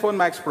the Zenfone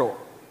Max Pro.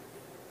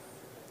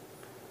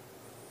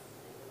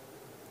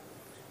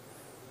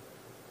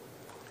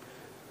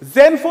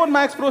 Zenfone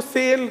Max Pro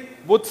sale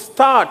would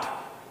start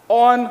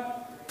on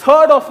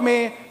 3rd of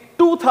May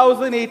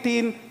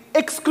 2018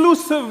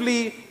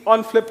 exclusively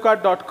on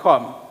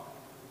Flipkart.com.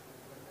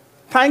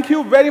 Thank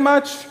you very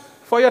much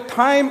for your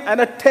time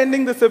and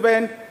attending this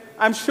event.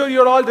 I'm sure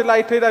you're all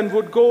delighted and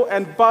would go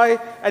and buy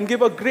and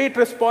give a great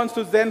response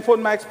to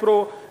Zenfone Max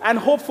Pro and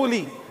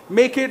hopefully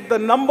make it the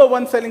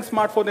 #1 selling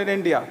smartphone in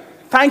India.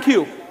 Thank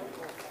you.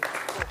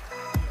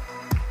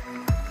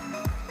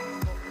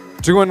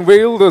 To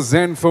unveil the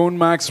Zenfone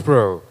Max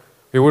Pro,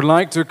 we would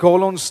like to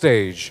call on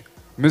stage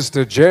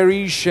Mr.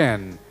 Jerry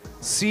Shen,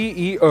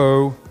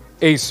 CEO,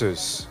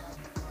 Asus.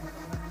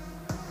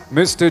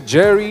 Mr.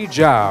 Jerry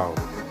Zhao,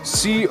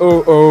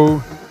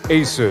 COO,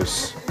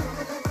 Asus.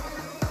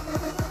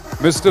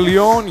 Mr.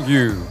 Leon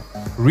Yu,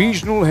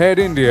 Regional Head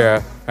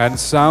India and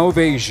South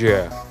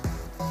Asia.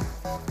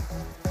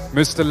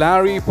 Mr.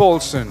 Larry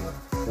Paulson,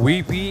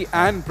 VP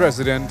and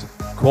President,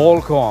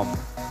 Qualcomm.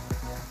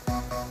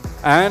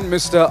 And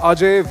Mr.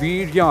 Ajay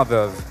Veer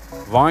Yadav,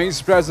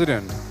 Vice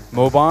President,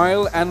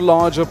 Mobile and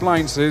Large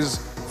Appliances,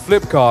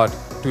 Flipkart,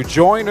 to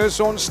join us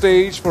on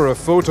stage for a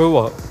photo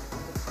op.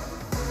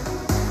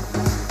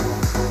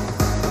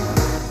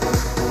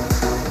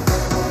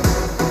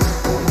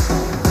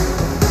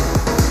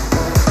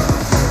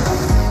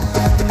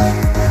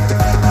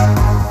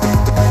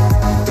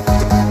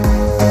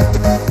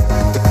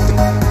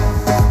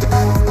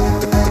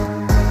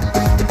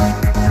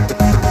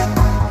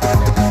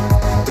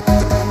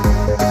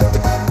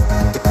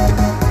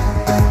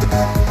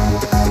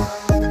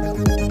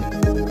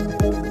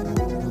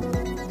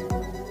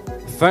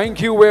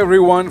 Thank you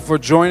everyone for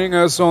joining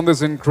us on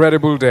this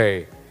incredible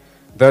day.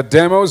 The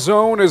demo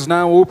zone is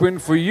now open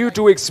for you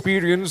to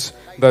experience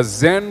the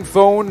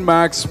Zenfone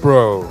Max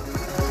Pro.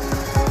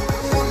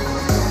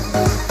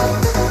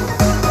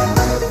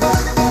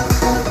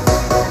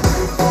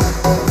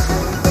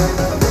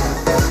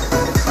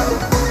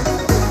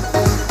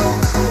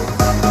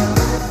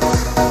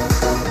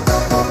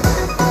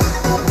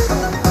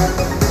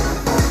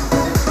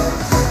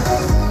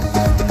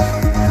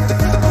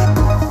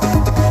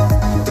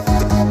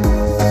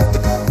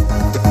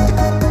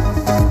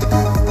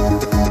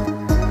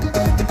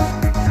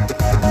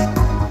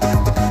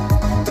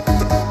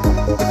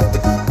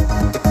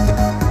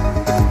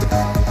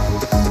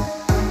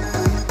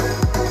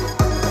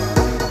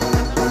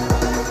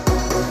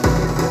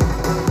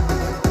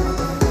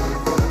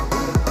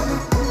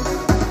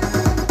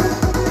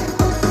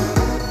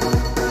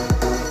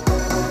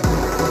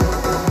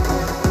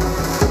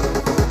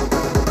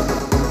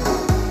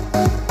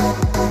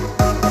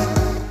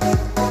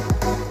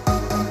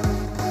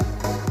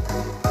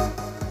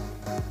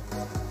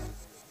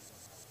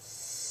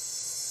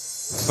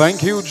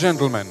 Thank you,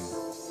 gentlemen.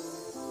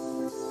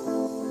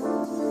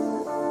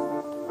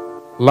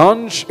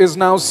 Lunch is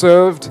now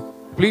served.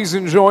 Please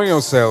enjoy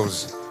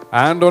yourselves.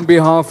 And on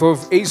behalf of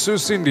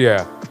Asus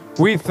India,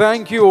 we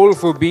thank you all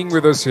for being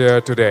with us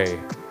here today.